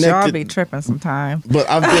been connected. Y'all be tripping sometimes. But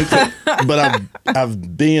I've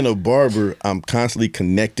been a barber. I'm constantly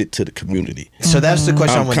connected to the community. So that's the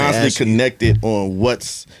question I want to ask. I'm constantly connected on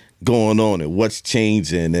what's going on and what's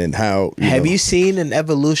changing and how. Have you seen an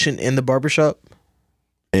evolution in the barbershop?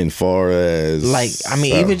 And far as like, I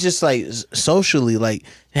mean, even just like socially, like,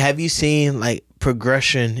 have you seen like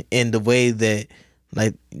progression in the way that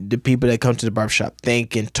like the people that come to the barbershop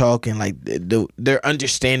think and talk and like their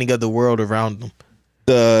understanding of the world around them?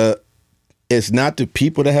 It's not the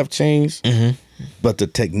people that have changed, but the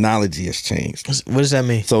technology has changed. What does that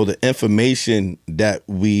mean? So the information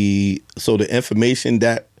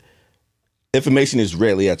information is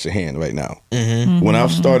rarely at your hand right now. When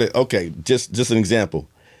I've started, okay, just an example.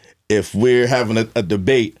 If we're having a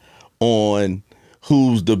debate on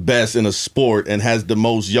who's the best in a sport and has the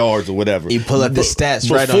most yards or whatever, you pull up the stats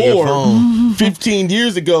right on your phone. 15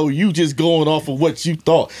 years ago, you just going off of what you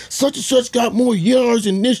thought. Such and such got more yards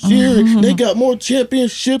in this year, and they got more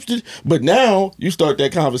championships. But now you start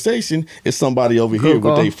that conversation, it's somebody over here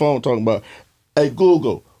with their phone talking about, hey,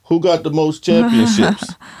 Google, who got the most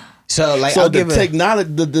championships? So like, the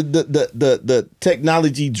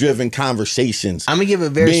technology driven conversations. I'm gonna give a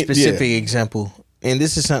very specific example, and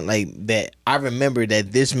this is something like that I remember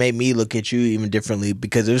that this made me look at you even differently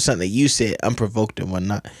because it was something that you said unprovoked and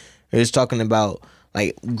whatnot. It was talking about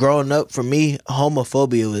like growing up. For me,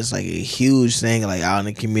 homophobia was like a huge thing, like out in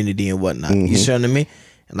the community and whatnot. You see what I mean?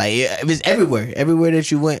 Like it was everywhere that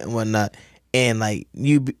you went and whatnot. And like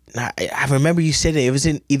I remember you said it was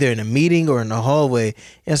either in a meeting or in the hallway.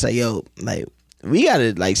 It's like, yo, like we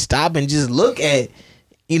gotta like stop and just look at,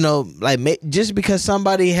 you know, like just because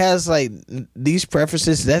somebody has like these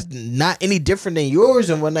preferences, that's not any different than yours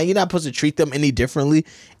and whatnot. You're not supposed to treat them any differently.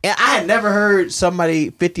 And I had never heard somebody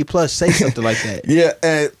 50 plus say something like that. Yeah,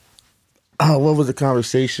 and what was the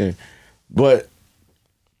conversation? But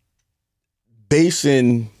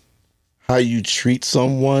basing how you treat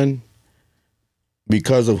someone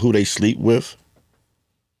because of who they sleep with,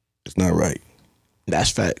 it's not right. That's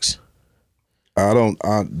facts. I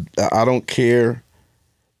don't care.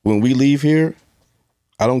 When we leave here,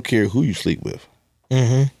 I don't care who you sleep with.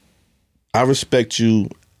 I respect you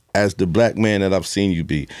as the black man that I've seen you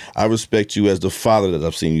be. I respect you as the father that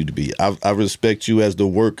I've seen you to be. I respect you as the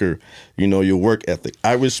worker, you know, your work ethic.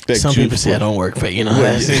 I respect Some you. Some people say I don't work, but you know.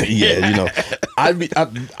 Yeah, you know.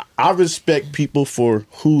 I respect people for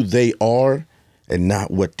who they are and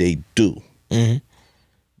not what they do.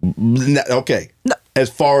 Okay. As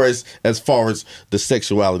far as the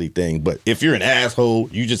sexuality thing, but if you're an asshole,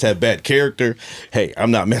 you just have bad character. Hey,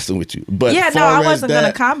 I'm not messing with you. But yeah, no, I wasn't going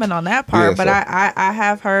to comment on that part. Yeah, but I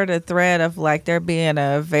have heard a thread of like there being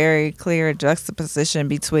a very clear juxtaposition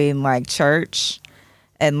between like church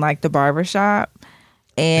and like the barbershop.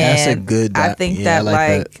 And that's a good. I think that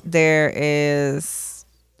like there is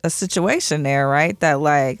a situation there, right? That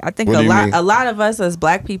like I think a lot of us as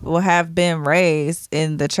black people have been raised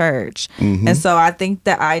in the church. And so I think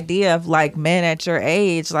the idea of like men at your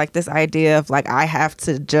age, like this idea of like I have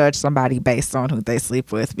to judge somebody based on who they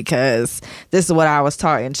sleep with because this is what I was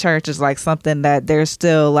taught in church is like something that they're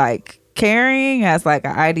still like carrying as like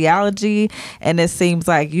an ideology, and it seems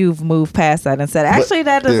like you've moved past that and said actually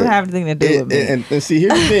that doesn't have anything to do with me. And see,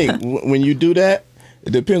 here's the thing: when you do that,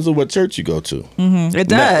 it depends on what church you go to. It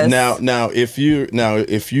does. Now, if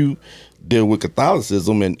you deal with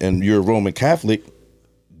Catholicism and you're a Roman Catholic,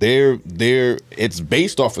 it's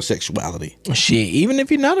based off of sexuality. Shit, even if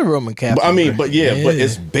you're not a Roman Catholic. But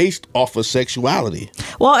it's based off of sexuality.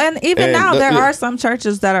 Well, and even now there are some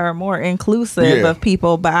churches that are more inclusive of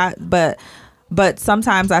people, but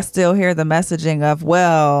sometimes I still hear the messaging of,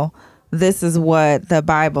 well, this is what the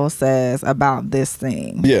Bible says about this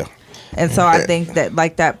thing. Yeah. And so I think that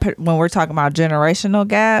like that when we're talking about generational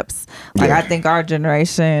gaps, like I think our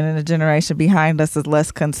generation and the generation behind us is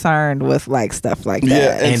less concerned with like stuff like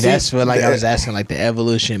that. And that's what like I was asking like the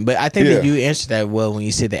evolution. But I think that you answered that well when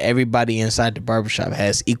you said that everybody inside the barbershop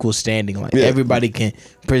has equal standing. Like everybody can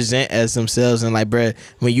present as themselves and like, bruh,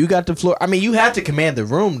 when you got the floor, I mean you have to command the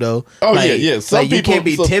room though. Oh like, Some like people, you can't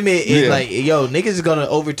be timid and like, yo, niggas is gonna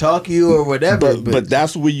overtalk you or whatever. But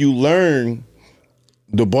that's where you learn.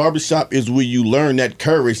 The barbershop is where you learn that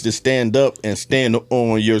courage to stand up and stand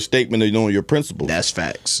on your statement and on your principles. That's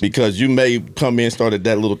facts. Because you may come in started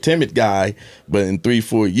that little timid guy, but in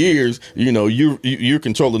 3-4 years, you know, you're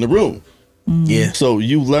controlling the room. Yeah. So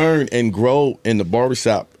you learn and grow in the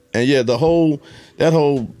barbershop. And yeah, that whole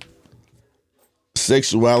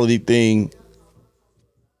sexuality thing,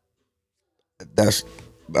 I'm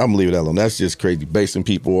gonna leave it alone. That's just crazy, basing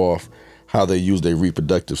people off how they use their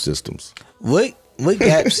reproductive systems. What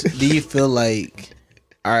gaps do you feel like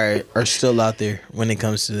are still out there when it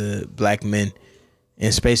comes to black men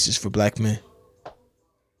and spaces for black men?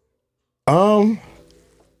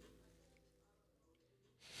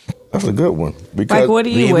 That's a good one. Because what do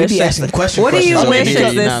you wish? What do you wish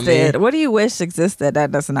existed? You know what, I mean? What do you wish existed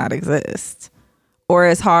that does not exist, or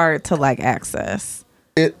is hard to like access?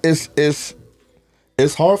 It's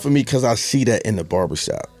hard for me because I see that in the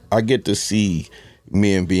barbershop. I get to see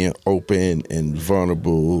men being open and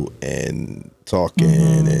vulnerable and talking,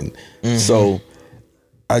 and so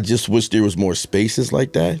I just wish there was more spaces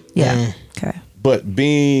like that. Yeah. Okay. But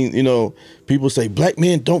being, people say black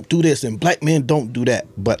men don't do this and black men don't do that.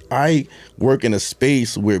 But I work in a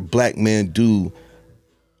space where black men do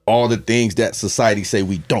all the things that society say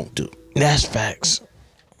we don't do. That's facts.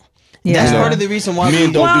 Yeah. That's part of the reason why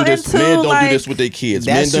men don't do this. Men don't do this with their kids.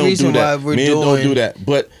 Men don't do that. Men don't do that.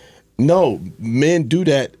 But no, men do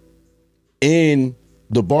that in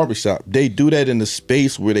the barbershop. They do that in the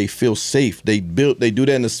space where they feel safe. They do that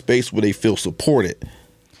in a space where they feel supported.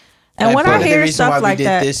 And when I hear stuff like that, the reason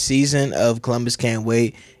why we did this season of Columbus Can't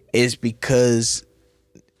Wait is because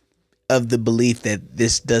of the belief that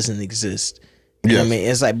this doesn't exist. You know what I mean?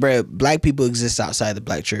 It's like, bro, black people exist outside the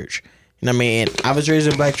black church. You know what I mean? And I was raised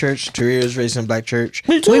in a black church. Taria was raised in a black church.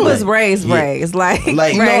 We was raised. Raised. No, raised. Okay,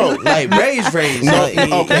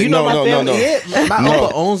 my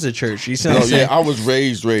uncle owns a church. You see what I'm saying? I was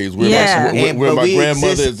raised. Where my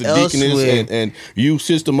grandmother is a deaconess and you,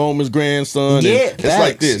 Sister Moment's grandson. Yeah, it's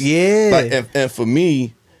like this. Yeah. And for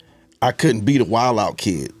me, I couldn't be the wild out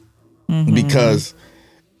kid because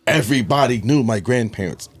everybody knew my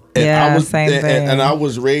grandparents. And same thing. And I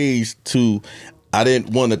was raised to. I didn't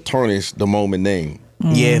want to tarnish the Moment name.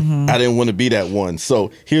 Yeah. I didn't want to be that one.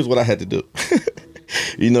 So here's what I had to do.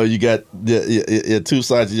 You got your two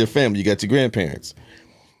sides of your family. You got your grandparents.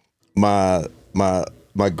 My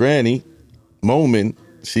granny, Moment,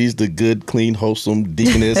 she's the good, clean, wholesome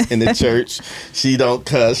deaconess in the church. She don't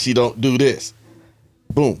cuss. She don't do this.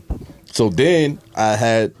 Boom. So then I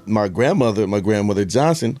had my grandmother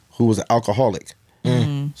Johnson, who was an alcoholic.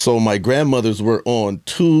 So my grandmothers were on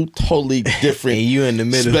two totally different and you in the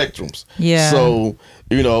middle spectrums. Yeah. So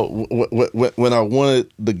when I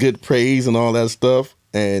wanted the good praise and all that stuff,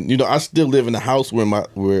 and I still live in the house where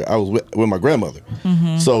I was with my grandmother.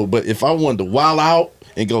 So, but if I wanted to wild out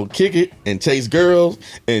and go kick it and chase girls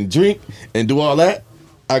and drink and do all that,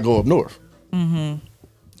 I go up north. Anything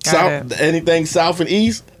south and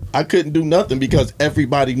east, I couldn't do nothing because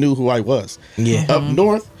everybody knew who I was. Yeah. Up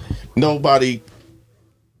north, nobody.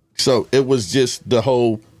 So it was just the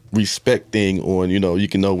whole respect thing on, you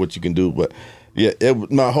can know what you can do. But yeah,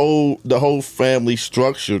 the whole family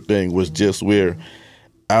structure thing was just where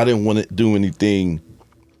I didn't want to do anything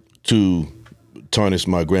to tarnish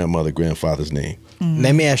my grandfather's name.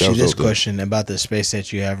 Let me ask you this question about the space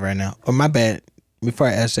that you have right now. Or my bad, before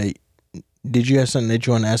I ask that, did you have something that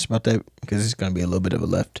you want to ask about that? Because it's going to be a little bit of a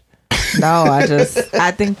left. No,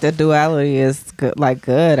 I think the duality is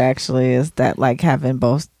good actually, is that like having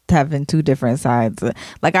two different sides.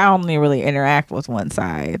 Like I only really interact with one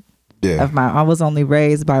side of I was only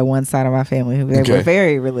raised by one side of my family who they were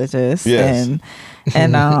very religious. Yes.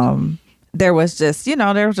 And there was just,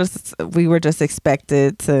 we were just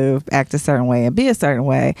expected to act a certain way and be a certain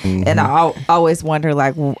way. And I always wonder,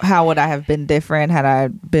 like, how would I have been different had I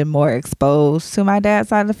been more exposed to my dad's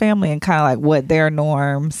side of the family and kind of like what their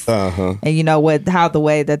norms and, how the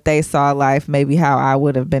way that they saw life, maybe how I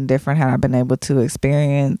would have been different had I been able to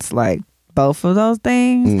experience like both of those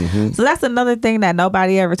things. So that's another thing that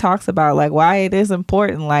nobody ever talks about, like why it is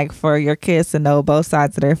important like for your kids to know both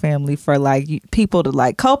sides of their family, for like people to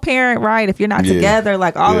like co-parent, right, if you're not together,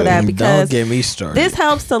 like all of that, because don't get me started. This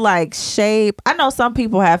helps to like shape. I know some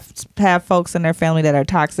people have folks in their family that are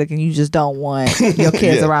toxic and you just don't want your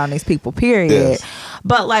kids around these people, period.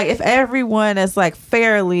 But like if everyone is like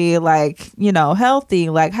fairly like healthy,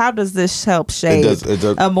 like how does this help shape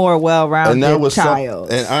a more well-rounded child?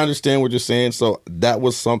 And I understand what you're saying. So that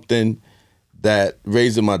was something that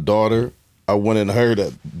raising my daughter, I wanted her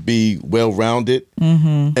to be well-rounded.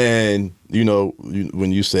 And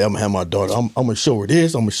when you say I'm gonna have my daughter, I'm gonna show her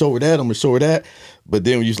this, I'm gonna show her that, I'm gonna show her that. But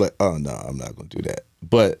then when you're like, oh no, I'm not gonna do that.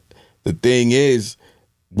 But the thing is,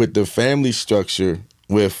 with the family structure,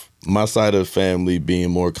 with my side of the family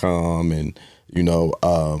being more calm and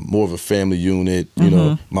more of a family unit.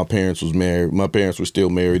 My parents was married. My parents were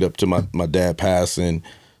still married up to my dad passing.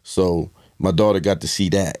 So my daughter got to see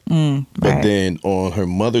that. But then on her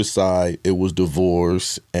mother's side, it was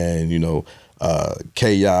divorce and,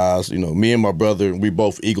 chaos. Me and my brother, we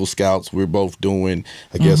both Eagle Scouts. We're both doing,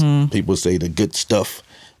 I guess people say, the good stuff.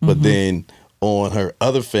 But then on her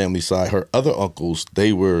other family side, her other uncles,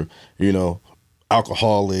 they were,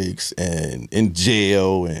 alcoholics and in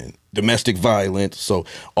jail and domestic violence. So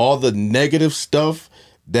all the negative stuff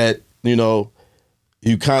that,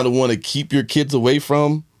 you kind of want to keep your kids away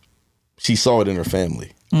from, she saw it in her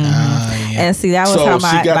family. And see, that was So how she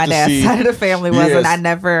my got to dad's see- side of the family was, Yes. and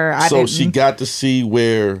I So didn't. she got to see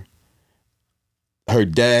where her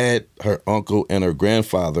dad, her uncle, and her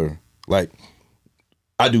grandfather, like,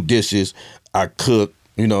 I do dishes, I cook,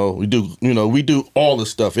 we do all the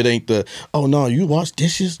stuff. It ain't the, oh no, you wash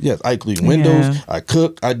dishes? Yes, I clean windows, Yeah. I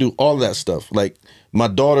cook, I do all that stuff. Like, my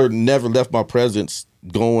daughter never left my presence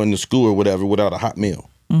going to school or whatever without a hot meal.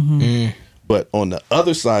 But on the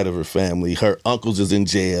other side of her family, her uncles is in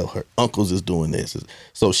jail. Her uncles is doing this.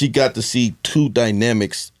 So she got to see two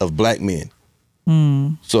dynamics of black men.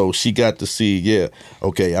 So she got to see,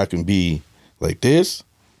 okay, I can be like this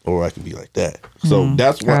or I can be like that. So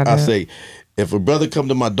that's why Got I it. say, if a brother come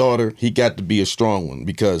to my daughter, he got to be a strong one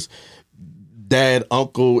because dad,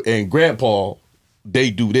 uncle, and grandpa,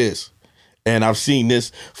 they do this. And I've seen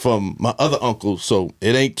this from my other uncles, so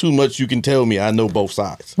it ain't too much you can tell me. I know both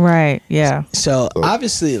sides. Right. Yeah. So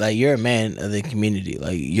obviously, like, you're a man of the community.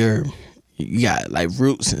 Like, you got like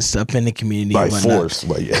roots and stuff in the community. By and whatnot. force,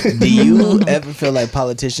 but yeah. Do you ever feel like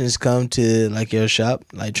politicians come to like your shop,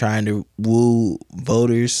 like trying to woo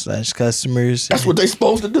voters / customers? That's what they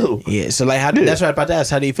supposed to do. Yeah. So like, that's what I'm about to ask.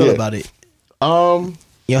 How do you feel Yeah. about it?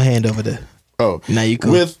 Your hand over there. Oh, Now you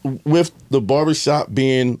cool. with the barbershop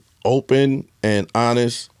being open and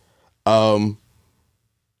honest, there's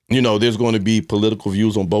going to be political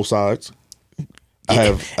views on both sides.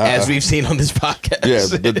 As we've seen on this podcast. Yeah,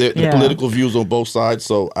 the Yeah. political views on both sides.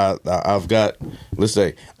 So I've got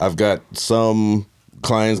some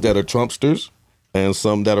clients that are Trumpsters and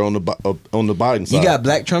some that are on the Biden side. You got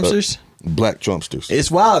black Trumpsters? Black Trumpsters.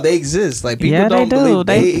 It's wild. They exist. Like, people Yeah, they don't do. believe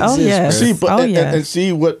they exist. yes. bro. See, but Oh, and, yeah. and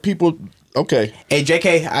see what people. Okay, Hey,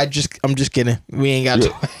 JK, I'm just kidding. We ain't got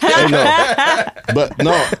to. I know, but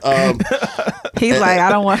no. He's like, I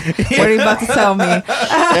don't want. What are you about to tell me?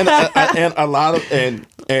 and a lot of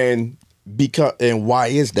and because and why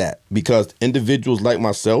is that? Because individuals like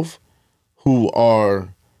myself who are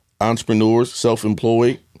entrepreneurs,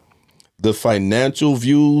 self-employed, the financial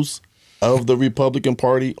views of the Republican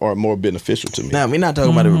Party are more beneficial to me. Nah, we're not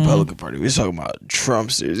talking about the Republican Party. We're talking about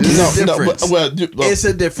Trumpsters. It's a difference. It's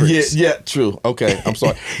a difference. Yeah, true. Okay, I'm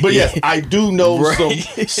sorry, but yes, I do know Right.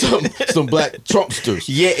 some black Trumpsters.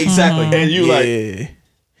 Yeah, exactly. And you like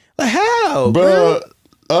how, bro?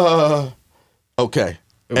 Bruh, okay,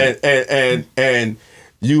 and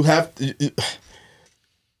you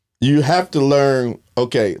have to learn.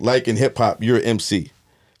 Okay, like in hip hop, you're an MC.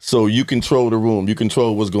 So you control the room. You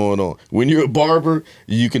control what's going on. When you're a barber,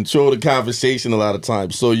 you control the conversation a lot of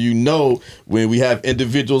times. So when we have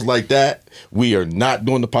individuals like that, we are not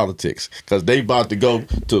doing the politics because they about to go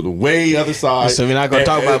to the way other side. So we're not gonna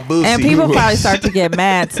talk about Boosie. And people probably start to get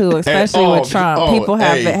mad too, especially with Trump. People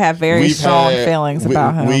have very strong feelings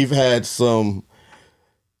about him. We've had some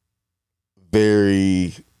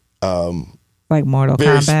very like Mortal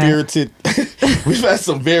very Kombat. spirited. We've had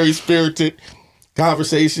some very spirited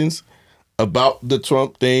conversations about the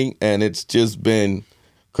Trump thing, and it's just been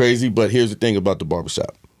crazy. But here's the thing about the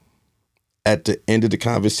barbershop. At the end of the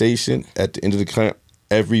conversation,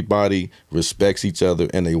 everybody respects each other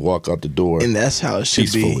and they walk out the door and that's how it should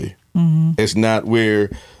peacefully. be. It's not where,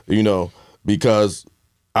 because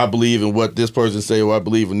I believe in what this person say or I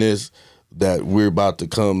believe in this, that we're about to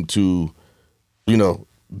come to,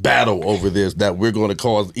 battle over this, that we're going to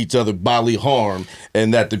cause each other bodily harm,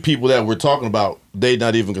 and that the people that we're talking about, they're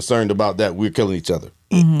not even concerned about that we're killing each other.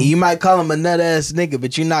 You might call him a nut ass nigga,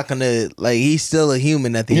 but you're not gonna he's still a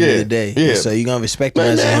human at the end of the day. Yeah. So you're gonna respect him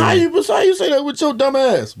Man, as a how human. you say that with your dumb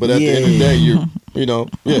ass? But at the end of the day,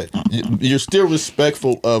 you're still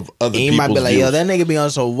respectful of other And you people's might be like, views. yo, that nigga be on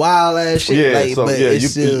some wild ass shit. Yeah, like, so but yeah, it's you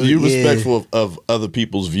still, respectful of other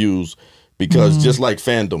people's views because just like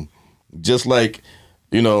fandom, just like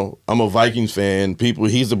I'm a Vikings fan.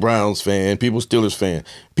 He's a Browns fan. People Steelers fan.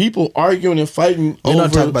 People arguing and fighting. We over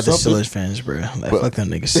don't talk about something. the Steelers fans, bro. Like, fuck them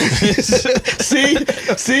niggas. see,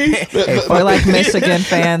 We're like Michigan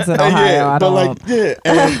fans in Ohio. I don't.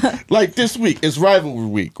 and like this week, it's rivalry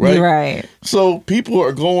week, right? Right. So people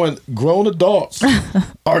are grown adults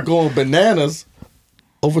are going bananas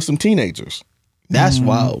over some teenagers That's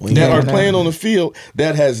wild. When that you are playing on the field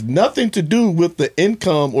that has nothing to do with the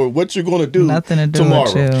income or what you're going to do Nothing to do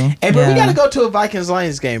tomorrow. with you. Hey, bro, we Yeah. gotta go to a Vikings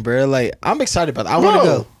Lions game, bro. Like, I'm excited about that. I want to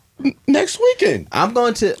go. Next weekend. I'm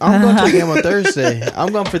going to a game on Thursday.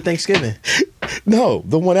 I'm going for Thanksgiving. No,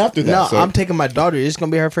 the one after that. No, sir. I'm taking my daughter. It's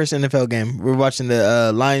gonna be her first NFL game. We're watching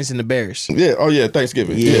the Lions and the Bears. Yeah. Oh yeah,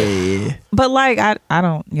 Thanksgiving. Yeah. But like I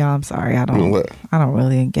don't, y'all. I'm sorry. I don't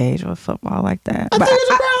really engage with football like that. I But think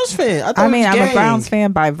it's a Browns fan. I'm a Browns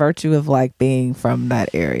fan by virtue of like being from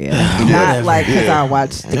that area, not like because I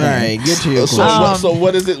watched. All right, get to your So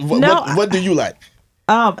what is it? What do you like?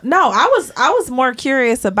 No, I was more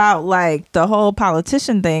curious about like the whole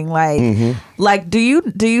politician thing. Like, like do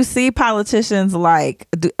you see politicians like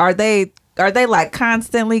are they like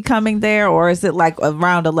constantly coming there, or is it like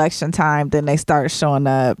around election time then they start showing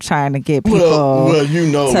up trying to get people? Well, you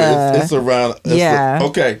know, it's around.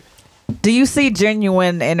 Okay. Do you see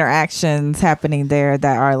genuine interactions happening there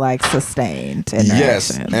that are like sustained interactions?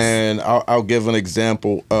 Yes, and I'll give an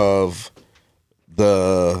example of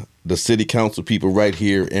the city council people right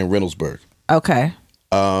here in Reynoldsburg. Okay.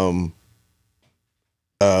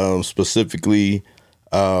 Specifically,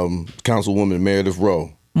 Councilwoman Meredith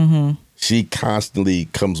Rowe. Mm-hmm. She constantly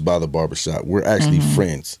comes by the barbershop. We're actually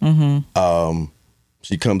friends. Mm-hmm.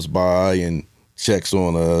 She comes by and checks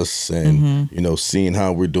on us and, seeing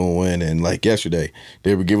how we're doing. And like yesterday,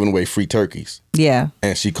 they were giving away free turkeys. Yeah.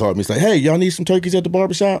 And she called me. It's like, hey, y'all need some turkeys at the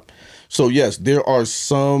barbershop? So yes, there are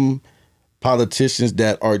some politicians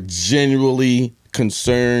that are genuinely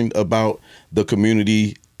concerned about the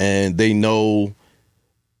community and they know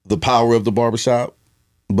the power of the barbershop.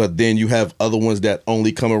 But then you have other ones that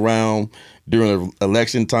only come around during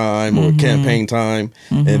election time or campaign time,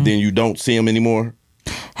 and then you don't see them anymore.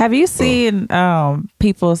 Have you seen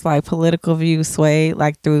people's like political views swayed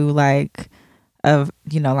like through like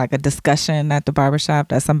like a discussion at the barbershop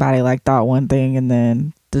that somebody like thought one thing and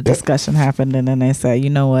then the discussion happened and then they say, you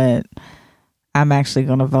know what, I'm actually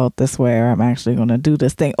going to vote this way, or I'm actually going to do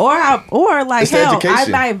this thing, or like hell, I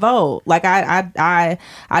might vote. Like I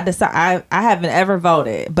decide I haven't ever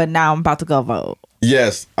voted, but now I'm about to go vote.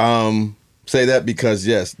 Yes, say that because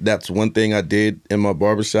yes, that's one thing I did in my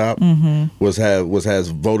barbershop was has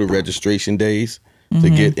voter registration days to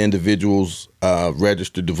get individuals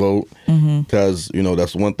registered to vote. Because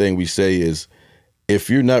that's one thing we say is if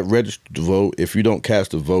you're not registered to vote, if you don't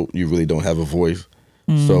cast a vote, you really don't have a voice.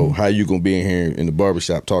 So how you gonna be in here in the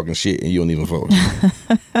barbershop talking shit and you don't even vote?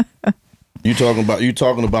 You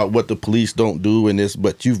talking about what the police don't do in this,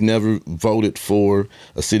 but you've never voted for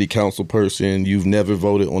a city council person. You've never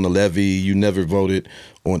voted on a levy. You never voted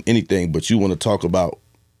on anything, but you want to talk about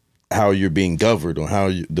how you're being governed or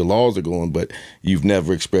how the laws are going, but you've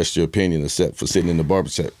never expressed your opinion except for sitting in the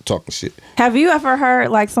barbershop talking shit. Have you ever heard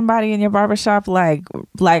like somebody in your barbershop like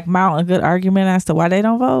mount a good argument as to why they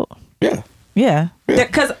don't vote? Yeah. Yeah,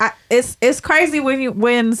 because it's crazy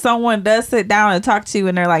when someone does sit down and talk to you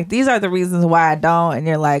and they're like, these are the reasons why I don't, and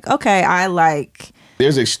you're like, okay, I like.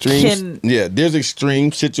 There's extreme, there's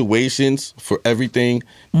extreme situations for everything.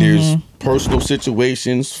 There's personal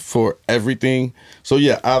situations for everything. So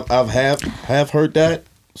yeah, I've heard that.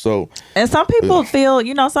 So and some people feel,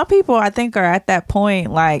 some people I think are at that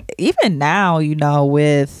point, like even now,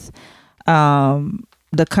 with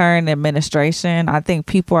the current administration, I think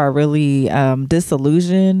people are really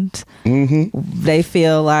disillusioned. They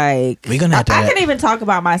feel like we're gonna have to I can even talk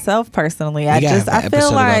about myself personally. I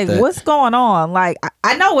feel like what's going on? Like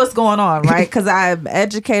I know what's going on, right? Because I'm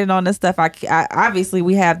educated on this stuff. I obviously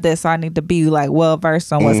we have this, so I need to be like well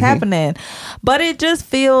versed on what's happening. But it just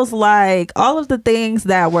feels like all of the things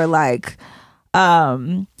that were like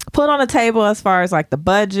put on the table as far as like the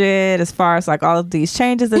budget, as far as like all of these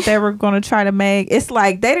changes that they were going to try to make. It's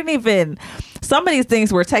like they didn't even, some of these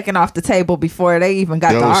things were taken off the table before they even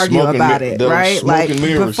got to argue about it, right? Like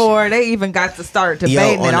before they even got to start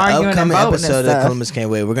debating and arguing and voting and stuff. On the upcoming episode of Columbus Can't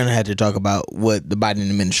Wait, we're going to have to talk about what the Biden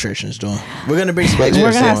administration is doing. We're going to bring some We're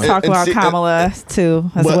going to have to talk about Kamala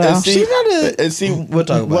too as well. We'll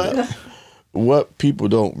talk about it. What people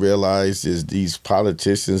don't realize is these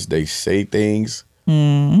politicians, they say things,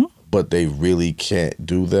 but they really can't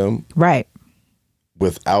do them. Right.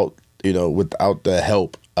 Without the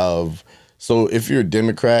help of, so if you're a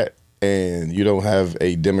Democrat and you don't have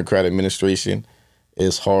a Democrat administration,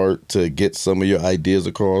 it's hard to get some of your ideas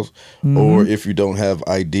across. Or if you don't have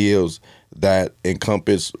ideas that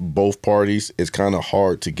encompass both parties, it's kind of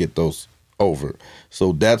hard to get those over.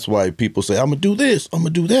 So that's why people say, I'm going to do this, I'm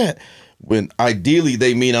going to do that. When ideally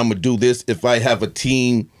they mean I'm going to do this if I have a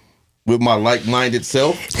team with my like-minded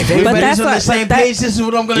self. If everybody's on the same page, this is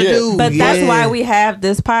what I'm going to do. But that's why we have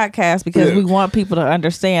this podcast, because we want people to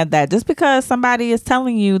understand that just because somebody is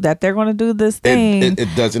telling you that they're going to do this thing,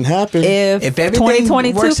 it doesn't happen. If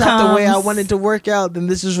everything works out the way I want it to work out, then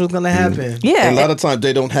this is what's going to happen. Yeah. And a lot of times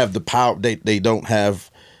they don't have the power. They don't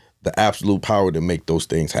have the absolute power to make those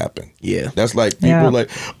things happen. Yeah. That's like people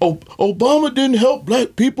like, oh, Obama didn't help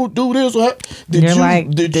black people do this.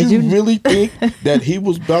 Did you really think that he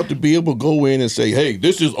was about to be able to go in and say, hey,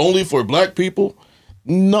 this is only for black people?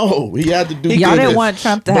 No, he had to do. Y'all didn't want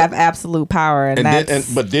Trump to have absolute power,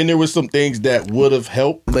 but then there was some things that would have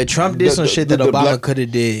helped. But Trump did some shit that Obama could have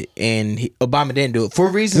did, and Obama didn't do it for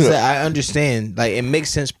reasons that I understand. Like it makes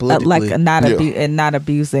sense politically, like not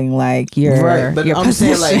abusing like your right. But your I'm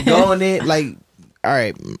position. saying like going in like, all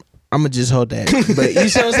right. I'm gonna just hold that, but you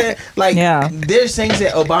see what I'm saying? Like, there's things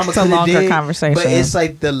that Obama could have did, conversation. But it's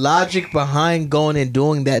like the logic behind going and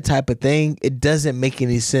doing that type of thing. It doesn't make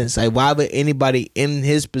any sense. Like, why would anybody in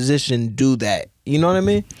his position do that? You know what I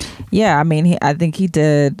mean? Yeah, I mean, I think he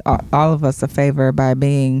did all of us a favor by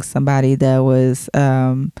being somebody that was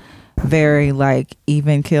very like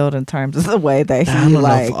even keeled in terms of the way that he I don't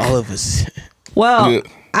like know if all of us. Well. Yeah.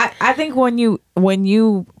 I think when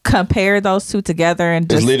you compare those two together and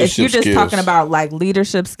just if you're just talking about like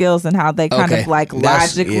leadership skills and how they kind of like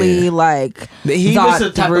logically like he was the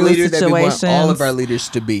type of leader that we want all of our leaders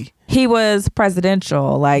to be. He was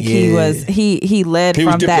presidential, like he led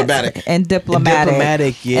from diplomatic. That and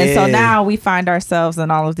diplomatic, yeah. And so now we find ourselves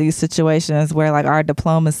in all of these situations where like our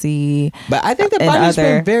diplomacy. But I think that Biden's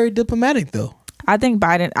been very diplomatic though. I think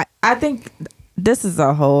Biden. I think. This is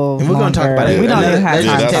a whole. And we're gonna talk about it. We don't even have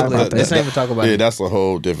time to talk about this. Let's not even talk about it. Yeah, that's a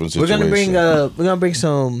whole different situation. We're gonna bring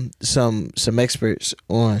some experts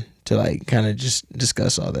on to like kind of just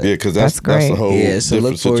discuss all that. Yeah, because that's a whole so different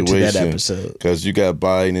look forward situation. To that episode. Because you got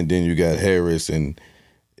Biden and then you got Harris, and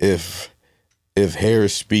if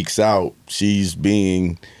Harris speaks out, she's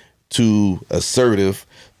being too assertive.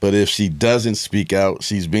 But if she doesn't speak out,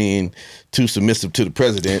 she's being too submissive to the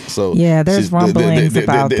president. So yeah, there's rumblings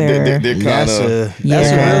about they're kind of that's a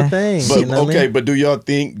real thing. But you know okay, but do y'all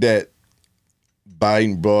think that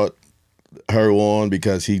Biden brought her on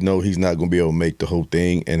because he know he's not going to be able to make the whole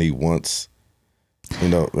thing, and he wants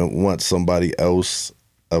somebody else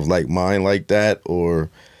of like mind like that, or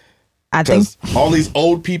I think all these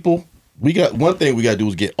old people. We got one thing we got to do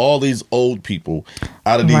is get all these old people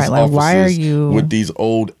out of these offices why are you with these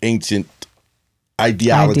old ancient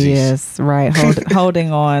ideologies. Right?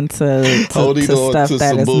 Holding on to stuff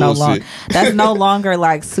that is no longer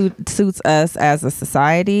like suits us as a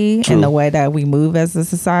society. True. In the way that we move as a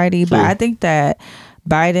society. True. But I think that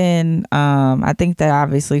Biden, I think that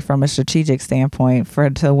obviously from a strategic standpoint,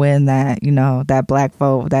 to win that, that black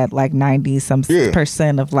vote, that like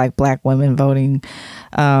 90% of like black women voting,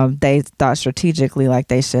 they thought strategically like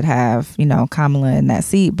they should have, Kamala in that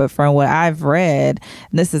seat. But from what I've read,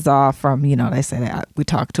 and this is all from, they say that we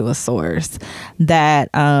talked to a source, that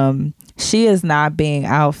she is not being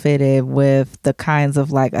outfitted with the kinds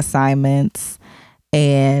of like assignments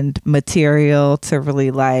and material to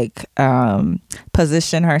really like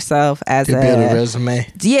position herself as to build a resume.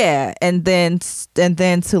 Yeah, and then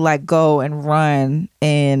to like go and run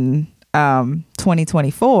in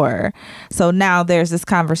 2024. So now there's this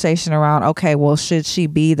conversation around, okay, well, should she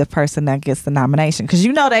be the person that gets the nomination? Because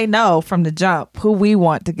they know from the jump who we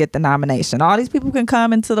want to get the nomination. All these people can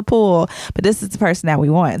come into the pool, but this is the person that we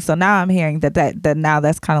want. So now I'm hearing that now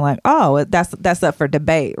that's kind of like, oh, that's up for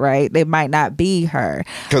debate, right? It might not be her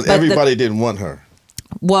because everybody didn't want her.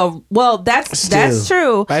 Well, that's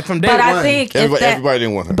true. Right from day but one. I think everybody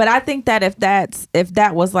didn't want her. But I think that if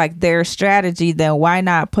that was like their strategy, then why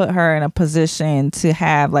not put her in a position to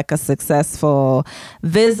have like a successful,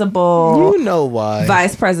 visible, why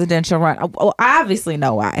vice presidential run? Well, I obviously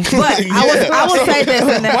know why. But I will say this.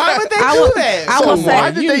 Why would they do that? I will say,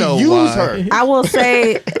 why did they use her? I will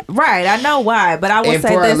say, right. I know why, but I will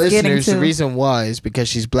say for this. Our listeners, the reason why is because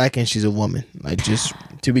she's black and she's a woman. Like just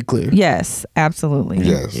to be clear. Yes, absolutely.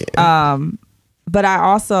 Yes. But I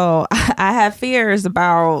also I have fears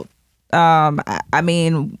about I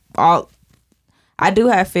do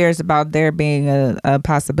have fears about there being a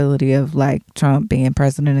possibility of like Trump being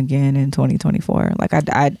president again in 2024. Like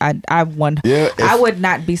I would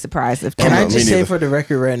not be surprised if Can I just say for the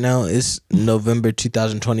record right now, it's November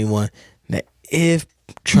 2021 that if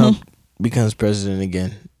Trump becomes president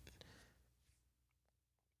again,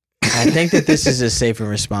 I think that this is a safe and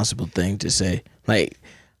responsible thing to say. Like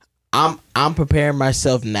I'm preparing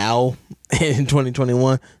myself now in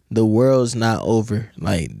 2021. The world's not over.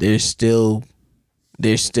 Like there's still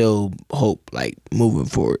hope, like moving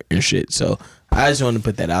forward and shit. So I just want to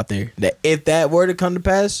put that out there that if that were to come to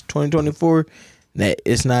pass, 2024, that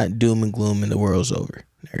it's not doom and gloom and the world's over.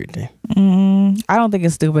 and everything. I don't think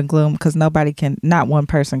it's doom and gloom because not one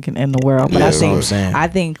person can end the world. But Yeah, I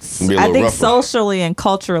think socially and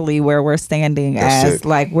culturally where we're standing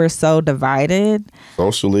like we're so divided.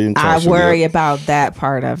 Socially and culturally. I worry about that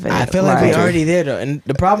part of it. I feel like we're already there though. And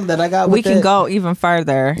the problem that I got with we can go even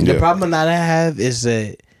further. The problem that I have is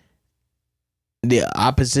that the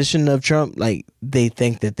opposition of Trump, like they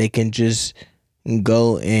think that they can just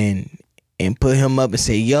go and put him up and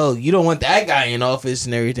say, yo, you don't want that guy in office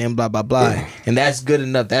and everything, blah, blah, blah. And that's good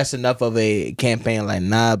enough. That's enough of a campaign. Like,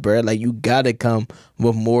 nah, bro, like you gotta come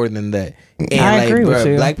with more than that. And I agree with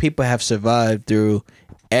you. Black people have survived through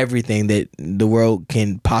everything that the world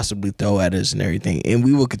can possibly throw at us and everything. And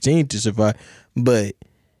we will continue to survive. But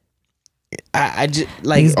I just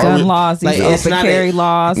like these gun laws, these open carry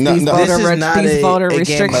laws, these voter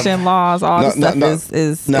restriction laws, all this stuff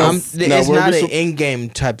is it's not an in-game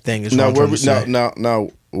type thing. Now,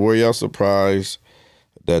 were y'all surprised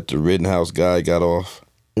that the Rittenhouse guy got off?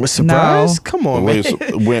 Was surprised? No. Come on, man.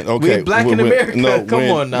 We black in America. Come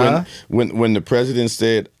on, now. When the president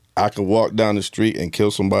said, "I could walk down the street and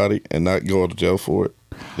kill somebody and not go to jail for it."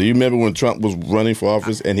 Do you remember when Trump was running for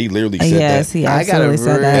office and he literally said that? Yes, he absolutely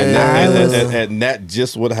said that. And that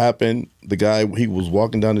just what happened. The guy, he was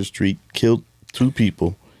walking down the street, killed 2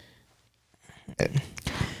 people.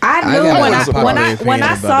 I knew when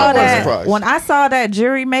I saw that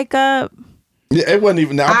jury makeup. Yeah, it wasn't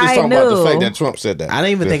even. I'm just talking about the fact that Trump said that. I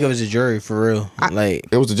didn't even think it was a jury for real.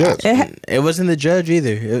 It was the judge. It wasn't the judge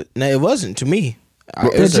either. It wasn't to me.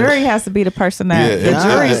 The jury has to be the person that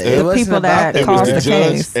the people that caused the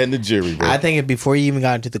case and the jury. Bro. I think before you even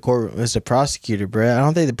got into the courtroom, it was the prosecutor, bro. I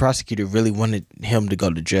don't think the prosecutor really wanted him to go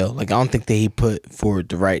to jail. Like I don't think that he put forward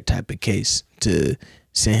the right type of case to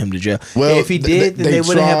send him to jail. Well, if he did, then they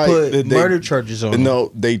wouldn't have put murder charges on him.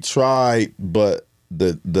 No, they tried, but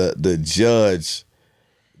the judge.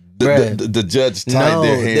 The judge tied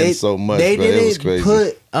their hands so much. They didn't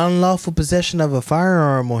put unlawful possession of a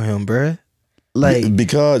firearm on him, bro. Like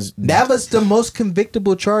because that was the most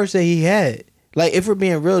convictable charge that he had. Like if we're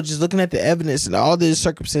being real, just looking at the evidence and all the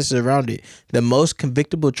circumstances around it, the most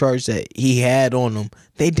convictable charge that he had on him,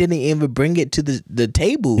 they didn't even bring it to the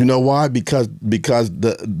table. You know why? Because the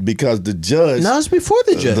judge. No, it's before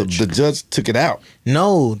the judge. The judge took it out.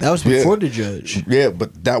 No, that was before the judge. Yeah,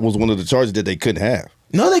 but that was one of the charges that they couldn't have.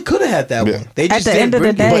 No, they could have had that one. They just at the end of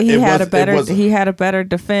the day, he had a better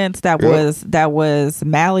defense that was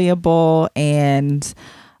malleable and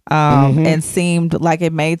and seemed like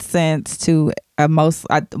it made sense to was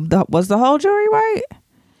the whole jury right?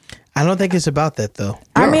 I don't think it's about that though.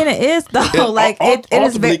 I mean, it is though. Like it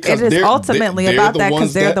is ultimately about that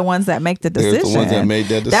because they're the ones that make the decision. They're the ones that made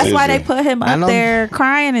that decision. That's why they put him up there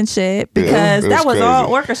crying and shit because that was all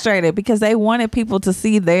orchestrated because they wanted people to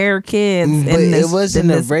see their kids. But it wasn't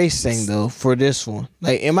a race thing though for this one.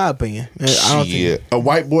 Like in my opinion, I don't think a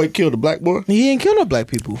white boy killed a black boy. He didn't kill no black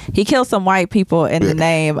people. He killed some white people in the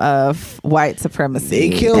name of white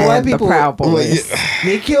supremacy. He killed white people. The Proud Boys.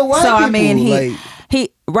 He killed white people. So I mean, he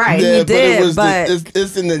did, but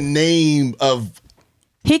it's in the name of.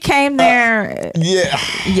 He came there.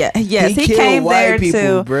 Yes, he came there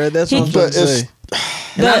too. Bro, that's what I'm trying to say.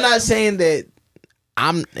 And I'm not saying that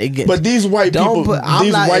but these white people, were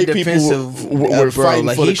fighting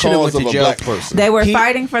for the cause of a black person. They were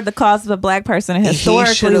fighting for the cause of a black person. And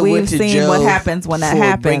historically, we've seen what happens when that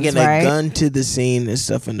happens. Bringing a gun to the scene and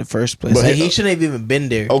stuff in the first place. But he shouldn't have even been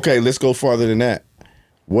there. Okay, let's go farther than that.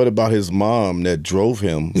 What about his mom that drove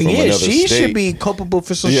him from another state? She should be culpable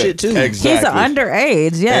for some shit too. Exactly. He's an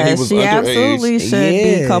underage. Yes, she absolutely should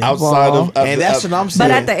be culpable. And that's what I'm saying.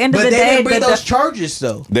 But at the end of the day, they didn't bring those charges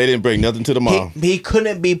though. They didn't bring nothing to the mom. He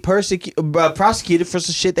couldn't be prosecuted for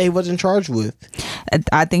some shit that he wasn't charged with.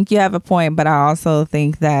 I think you have a point, but I also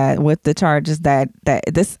think that with the charges that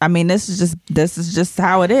this is just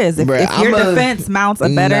how it is. If your defense mounts a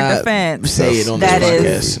better defense, say it on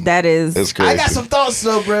this podcast. That is. I got some thoughts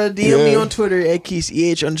though, bro. DM me on Twitter at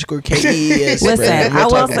KeithEH_KES. Listen, I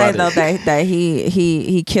will say though that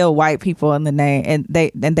he killed white people in the name, and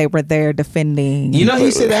they were there defending. You know,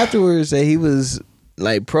 he said afterwards that he was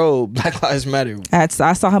like pro Black Lives Matter. I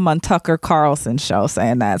saw him on Tucker Carlson's show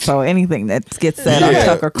saying that. So anything that gets said on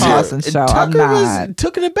Tucker Carlson's show, Tucker I'm not was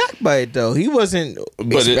taken aback by it though. He wasn't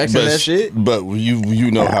expecting that shit. But you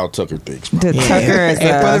know how Tucker thinks. Tucker is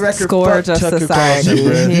a scourge of society.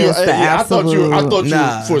 He is the absolute. I thought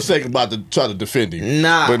you for a second about to try to defend him.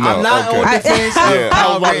 Nah, I'm not on defense. I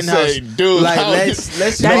was about to say, dude, like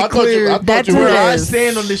let's be clear. Where I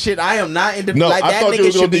stand on this shit, I am not in defense. Like that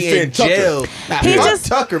nigga should be in jail. He Fuck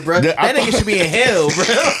Tucker, bro. That nigga should be in hell, bro.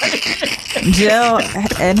 Jail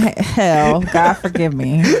and hell. God forgive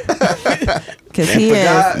me. Because he is.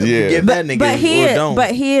 That nigga,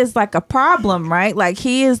 but he is like a problem, right? Like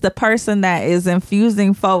he is the person that is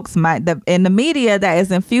infusing folks' mind in the media, that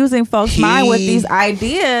is infusing folks' mind with these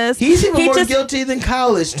ideas. He's even more guilty than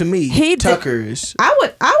college to me. Tucker's.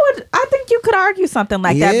 I think you could argue something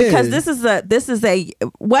like that, because this is a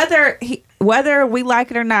whether we like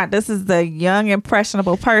it or not, this is the young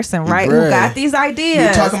impressionable person, right? Bruh. Who got these ideas.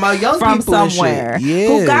 You're talking about young from people somewhere.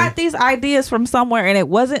 Who got these ideas from somewhere, and it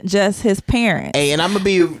wasn't just his parents. Hey, and I'm gonna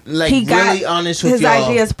be like really honest with y'all. His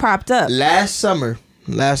ideas propped up. Last summer,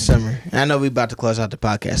 I know we about to close out the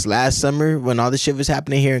podcast. Last summer, when all this shit was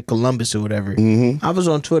happening here in Columbus or whatever, I was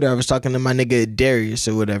on Twitter. I was talking to my nigga Darius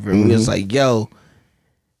or whatever. And we was like, yo,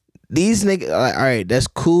 these niggas, all right, that's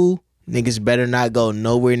cool. Niggas better not go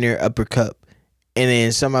nowhere near Upper Cup. And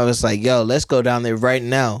then somebody was like, yo, let's go down there right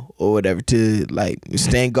now or whatever to like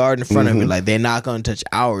stand guard in front of it. Like they're not going to touch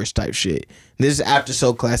ours type shit. This is after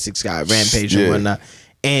So Classics got Rampage and whatnot.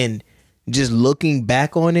 And just looking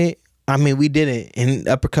back on it, I mean, we did it. And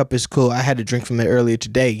Upper Cup is cool. I had a drink from there earlier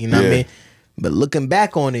today. You know what I mean? But looking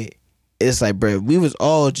back on it, it's like, bro, we was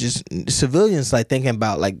all just civilians, like thinking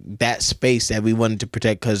about like that space that we wanted to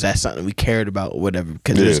protect because that's something we cared about or whatever.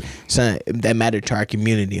 Because there's something that mattered to our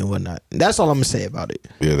community and whatnot. That's all I'm gonna say about it.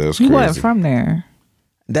 Yeah, that's crazy. You wasn't from there.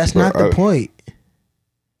 That's not the point.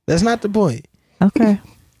 That's not the point. Okay.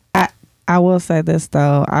 I will say this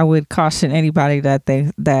though. I would caution anybody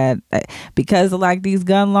that because of like these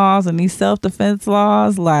gun laws and these self-defense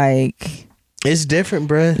laws, like. It's different,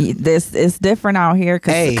 bruh. It's different out here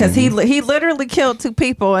because he literally killed 2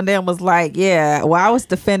 people and then was like, yeah, well, I was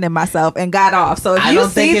defending myself and got off. So if I you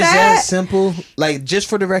don't think it's that that simple. Like, just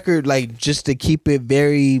for the record, like, just to keep it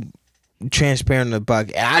very transparent in the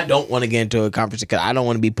podcast. And I don't want to get into a conversation because I don't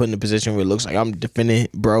want to be put in a position where it looks like I'm defending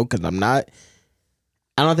bro, because I'm not.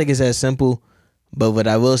 I don't think it's that simple. But what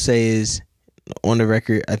I will say is, on the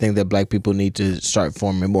record, I think that black people need to start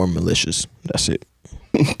forming more militias. That's it.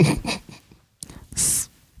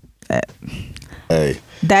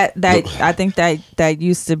 That I think that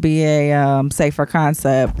used to be a safer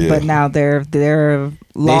concept, but now there are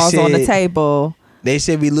laws on the table. They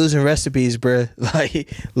said we losing recipes, bruh.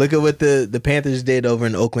 Like, look at what the Panthers did over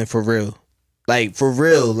in Oakland, for real. Like, for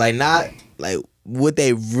real. Like, not like what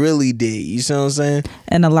they really did. You see what I'm saying?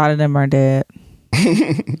 And a lot of them are dead.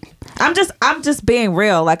 I'm just being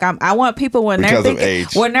real. Like, I want people when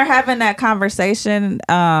they're having that conversation.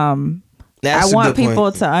 I want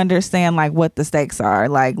people to understand like what the stakes are.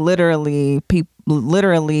 Like literally,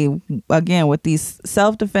 again, with these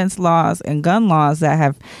self-defense laws and gun laws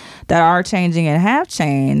that are changing and have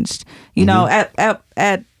changed. You know,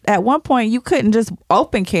 at one point you couldn't just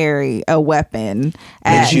open carry a weapon.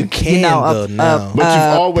 But you can now. But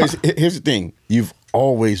you've always. Here's the thing: you've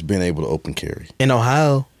always been able to open carry in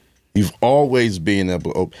Ohio. You've always been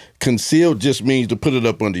able to open. Conceal just means to put it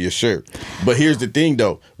up under your shirt. But here's the thing,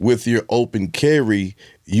 though. With your open carry,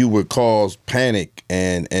 you would cause panic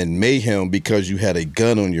and mayhem because you had a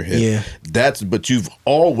gun on your head. Yeah. But you've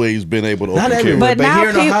always been able to open carry. But now, here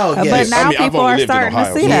in Ohio, yes. But now people are starting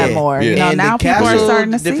to see that more. You know, now people are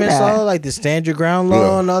starting to see that. Law, like the stand your ground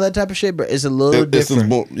law and all that type of shit, but it's a little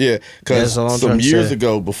different. Because some years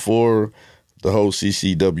ago, before the whole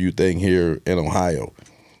CCW thing here in Ohio,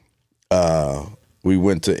 we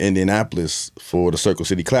went to Indianapolis for the Circle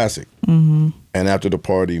City Classic. Mm-hmm. And after the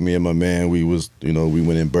party, me and my man, we went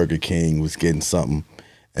in Burger King, was getting something.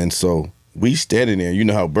 And so we standing there. You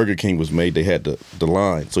know how Burger King was made? They had the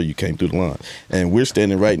line, so you came through the line. And we're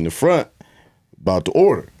standing right in the front about to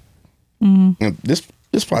order. Mm-hmm. And this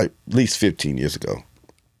probably at least 15 years ago,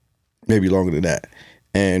 maybe longer than that.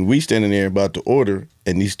 And we standing there about to order,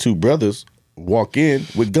 and these 2 brothers walk in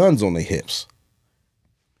with guns on their hips.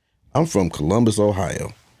 I'm from Columbus,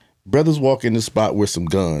 Ohio. Brothers walk in the spot with some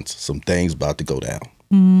guns, some things about to go down.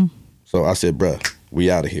 Mm-hmm. So I said, bruh, we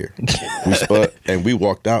out of here. We spud and we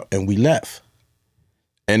walked out and we left.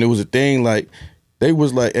 And it was a thing like, they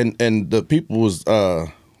was like, and the people was,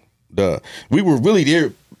 we were really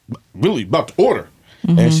there, really about to order.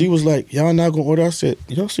 Mm-hmm. And she was like, y'all not gonna order? I said,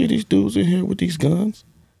 y'all see these dudes in here with these guns?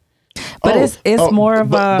 But it's more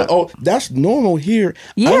of that's normal here.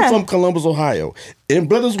 Yeah. I'm from Columbus, Ohio. And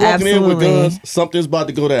brothers walking in with guns, something's about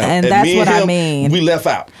to go down. And that's what I mean. We left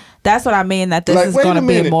out. That's what I mean, that this is going to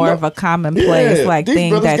be more of a commonplace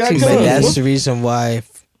thing that you see. But that's the reason why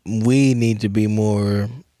we need to be more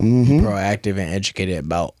proactive and educated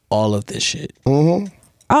about all of this shit. Mm-hmm.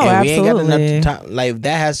 Oh, and absolutely. We ain't got enough time. Like,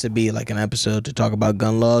 that has to be like an episode to talk about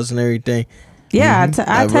gun laws and everything. Yeah, I Like, we're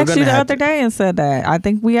texted gonna you the have other day and said that. I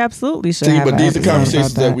think we absolutely should See, have but an these are episode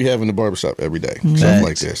conversations about that we have in the barbershop every day. Stuff Facts.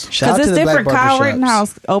 like this. Shout out Because to it's the black different. Kyle barbershops.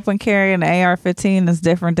 Rittenhouse open carry and the AR-15 is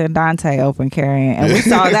different than Dante open carrying, and we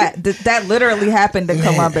saw that that literally happened in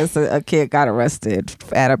Columbus. A kid got arrested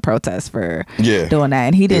at a protest for doing that,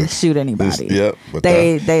 and he didn't shoot anybody. But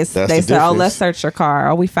They that's the said, "Oh, difference. let's search your car.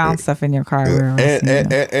 Oh, we found stuff in your car."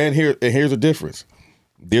 And here's the difference.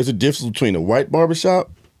 There's a difference between a white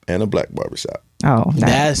barbershop and a black barbershop. Oh,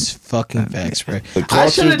 that's fucking facts, bro. The I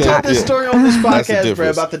should have cultures told that- this story on this That's the podcast, bro,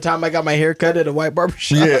 difference. about the time I got my hair cut at a white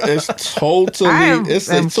barbershop. Yeah, it's totally. I'm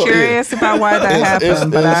curious about why that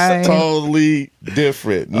happened, but it's totally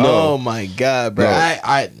different. No, Oh my god, bro! No.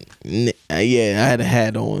 I had a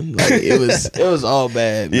hat on. Like it was all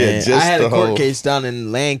bad, Yeah, man. just I had the a court whole- case down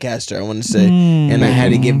in Lancaster, I want to say, and I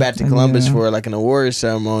had to get back to Columbus Yeah. for like an award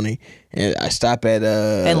ceremony, and I stopped at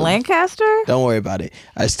in Lancaster. Don't worry about it.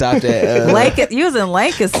 I stopped at You was in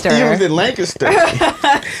Lancaster. he was in Lancaster,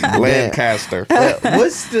 Lancaster.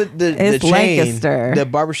 what's the It's chain? Lancaster. The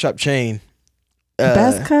barbershop chain.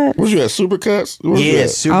 Best cut. Was you at Supercuts? Yeah,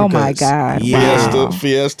 super. Oh my God. Yeah. Wow.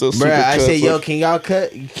 Fiesta, Bruh, I Supercuts. said, yo, can y'all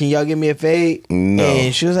cut? Can y'all give me a fade? No.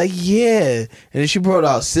 And she was like, yeah. And then she brought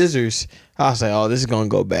out scissors. I was like, oh, this is going to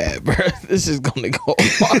go bad, bro. This is going to go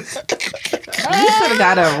You should have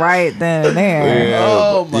got it right then and there. Yeah.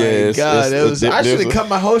 Oh, my Yeah, God. I should have cut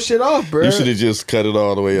my whole shit off, bro. You should have just cut it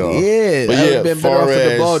all the way off. Yeah, but that would've been better off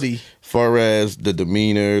with the baldy. Far as the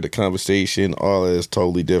demeanor, the conversation, all that is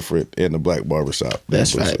totally different in the black barbershop.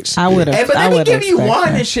 That's facts. I would have. Hey, but they be giving you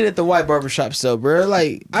wine and shit at the white barbershop still, bro.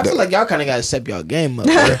 Like, I feel like y'all kind of got to step y'all game up,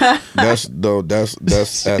 bro. That's at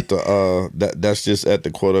the that's just at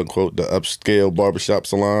the quote unquote the upscale barbershop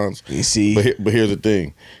salons. You see? But here's the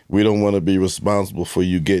thing: we don't want to be responsible for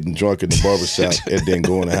you getting drunk in the barbershop and then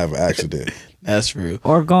going to have an accident. That's real.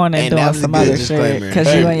 Or going and And that doing was a some good other shit disclaimer.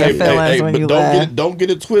 because you and your feelings when but you don't left. don't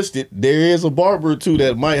get it twisted. There is a barber too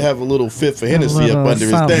that might have a little fifth of Hennessy up little under his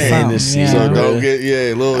something, thing. Hennessy, yeah. So bro. don't get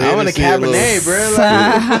a little. I want a Hennessy, little- Cabernet, bro.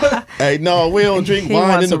 Like, Hey, no, we don't drink He wine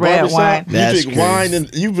wants in the a red barbershop. wine. That's You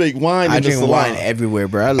drink wine I in the drink salon. wine everywhere,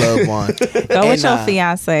 bro. I love wine. Go with your And,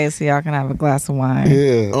 fiance so y'all can have a glass of wine.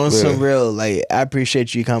 Yeah, on yeah. some real, like, I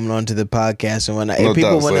appreciate you coming on to the podcast and whatnot. No If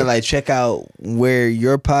people doubt, want to sir. like check out where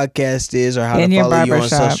your podcast is or how In to your follow you on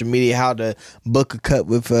barbershop. social media, how to book a cut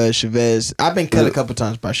with Chavez. I've been cut a couple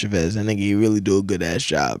times by Chavez. I think you really do a good ass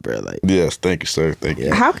job, bro. Like, Yes, thank you, sir. Thank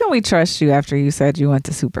you. How can we trust you after you said you went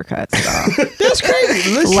to Supercuts? though? that's crazy.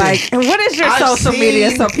 Listen, Like, what is your I've social media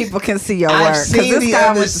seen- so people can see your I've work? seen this the guy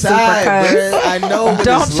other went to side, Supercuts. bro. I know what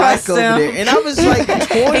Don't it's like trust over him. there. And I was like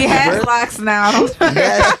 20, He has bro. locks now.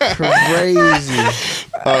 That's crazy.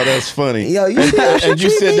 Oh, that's funny. Yo, you see how she and you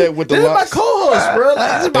treat said me? that with the This is my locks. co-host, bro.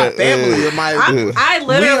 Like, this is my family. I We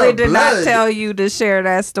literally are did not blood. tell you to share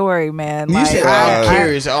that story, man. You Like, said, I- I'm I-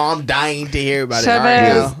 curious. Oh, I'm dying to hear about it. All right,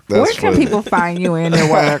 Chavez, now. That's where can funny. people find you in your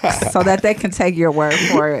work so that they can take your word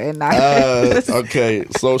for it and not? Okay,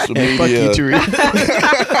 social And fuck you, media. Tariq.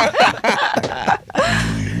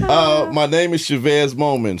 My name is Chavez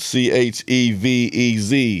Moman,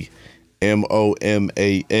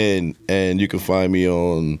 ChevezeMoman, and you can find me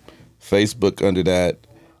on Facebook under that.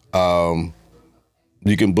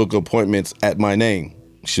 You can book appointments at my name,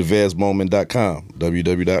 ChavezMoman.com,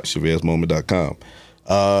 www.ChavezMoman.com.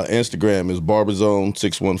 Instagram is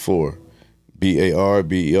Barberzone614,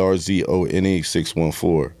 BARBERZONE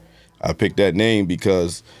 614. I picked that name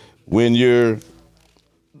because when you're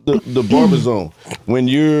the barber zone, when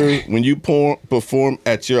you perform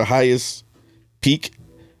at your highest peak,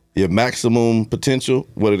 your maximum potential,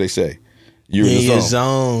 what do they say? You're in the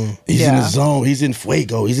zone. He's in the zone. He's in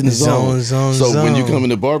fuego. He's in the zone. So when you come in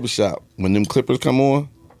the barbershop, when them clippers come on,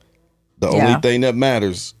 the only thing that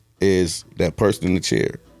matters is that person in the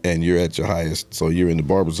chair, and you're at your highest. So you're in the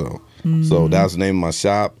barber zone. So that's the name of my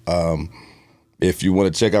shop. If you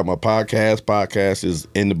want to check out my podcast is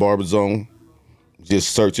In the Barber Zone.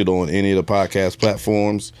 Just search it on any of the podcast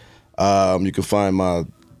platforms. You can find my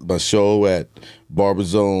show at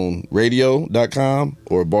barberzoneradio.com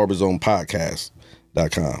or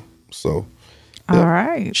barberzonepodcast.com. So, All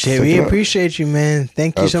right. Shit, Check we it out. appreciate you, man.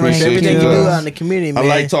 Thank you I so much for appreciate everything you you do guys. out in the community, man. I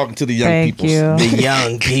like talking to the young Thank people. you. the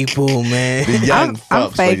young people, man. The young I'm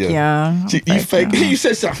folks. fake like, young. You fake. young. You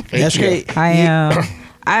said something. That's great. I am.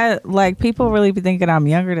 I like people really be thinking I'm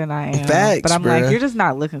younger than I am. Facts, but I'm bruh. like, you're just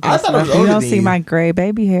not looking I close thought I was enough. You older don't than see you. my gray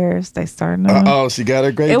baby hairs. They starting to. Oh, she got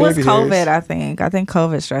her great It baby was COVID, hairs. I think. I think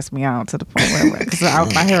COVID stressed me out to the point where because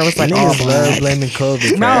my hair was like all Niggas love black. blaming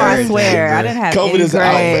COVID. No, for I everything, swear, bro. I didn't have COVID any is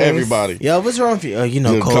out for grays. everybody. Yo, what's wrong with you? You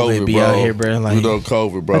know, Yeah, COVID be bro. out here, bro. Like, You know,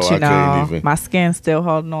 COVID, bro. But you I can't know, even. my skin's still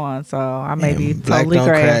holding on, so I may be black totally don't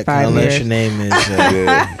gray in crack 5 unless years. your name is.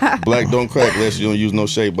 Yeah. Black don't crack unless you don't use no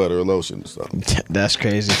shea butter or lotion. So. That's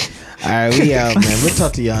crazy. All right, we out, man. We'll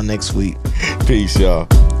talk to y'all next week. Peace, y'all.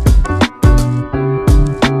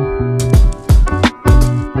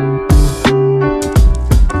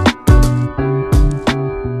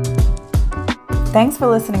 Thanks for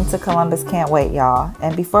listening to Columbus Can't Wait, y'all.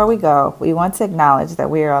 And before we go, we want to acknowledge that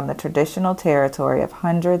we are on the traditional territory of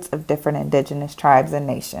hundreds of different indigenous tribes and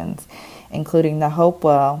nations, including the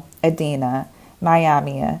Hopewell, Adena,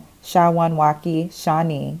 Miamia, Shawanwaki,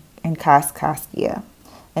 Shawnee, and Kaskaskia.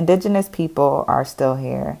 Indigenous people are still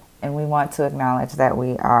here, and we want to acknowledge that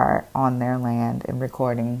we are on their land and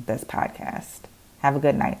recording this podcast. Have a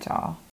good night, y'all.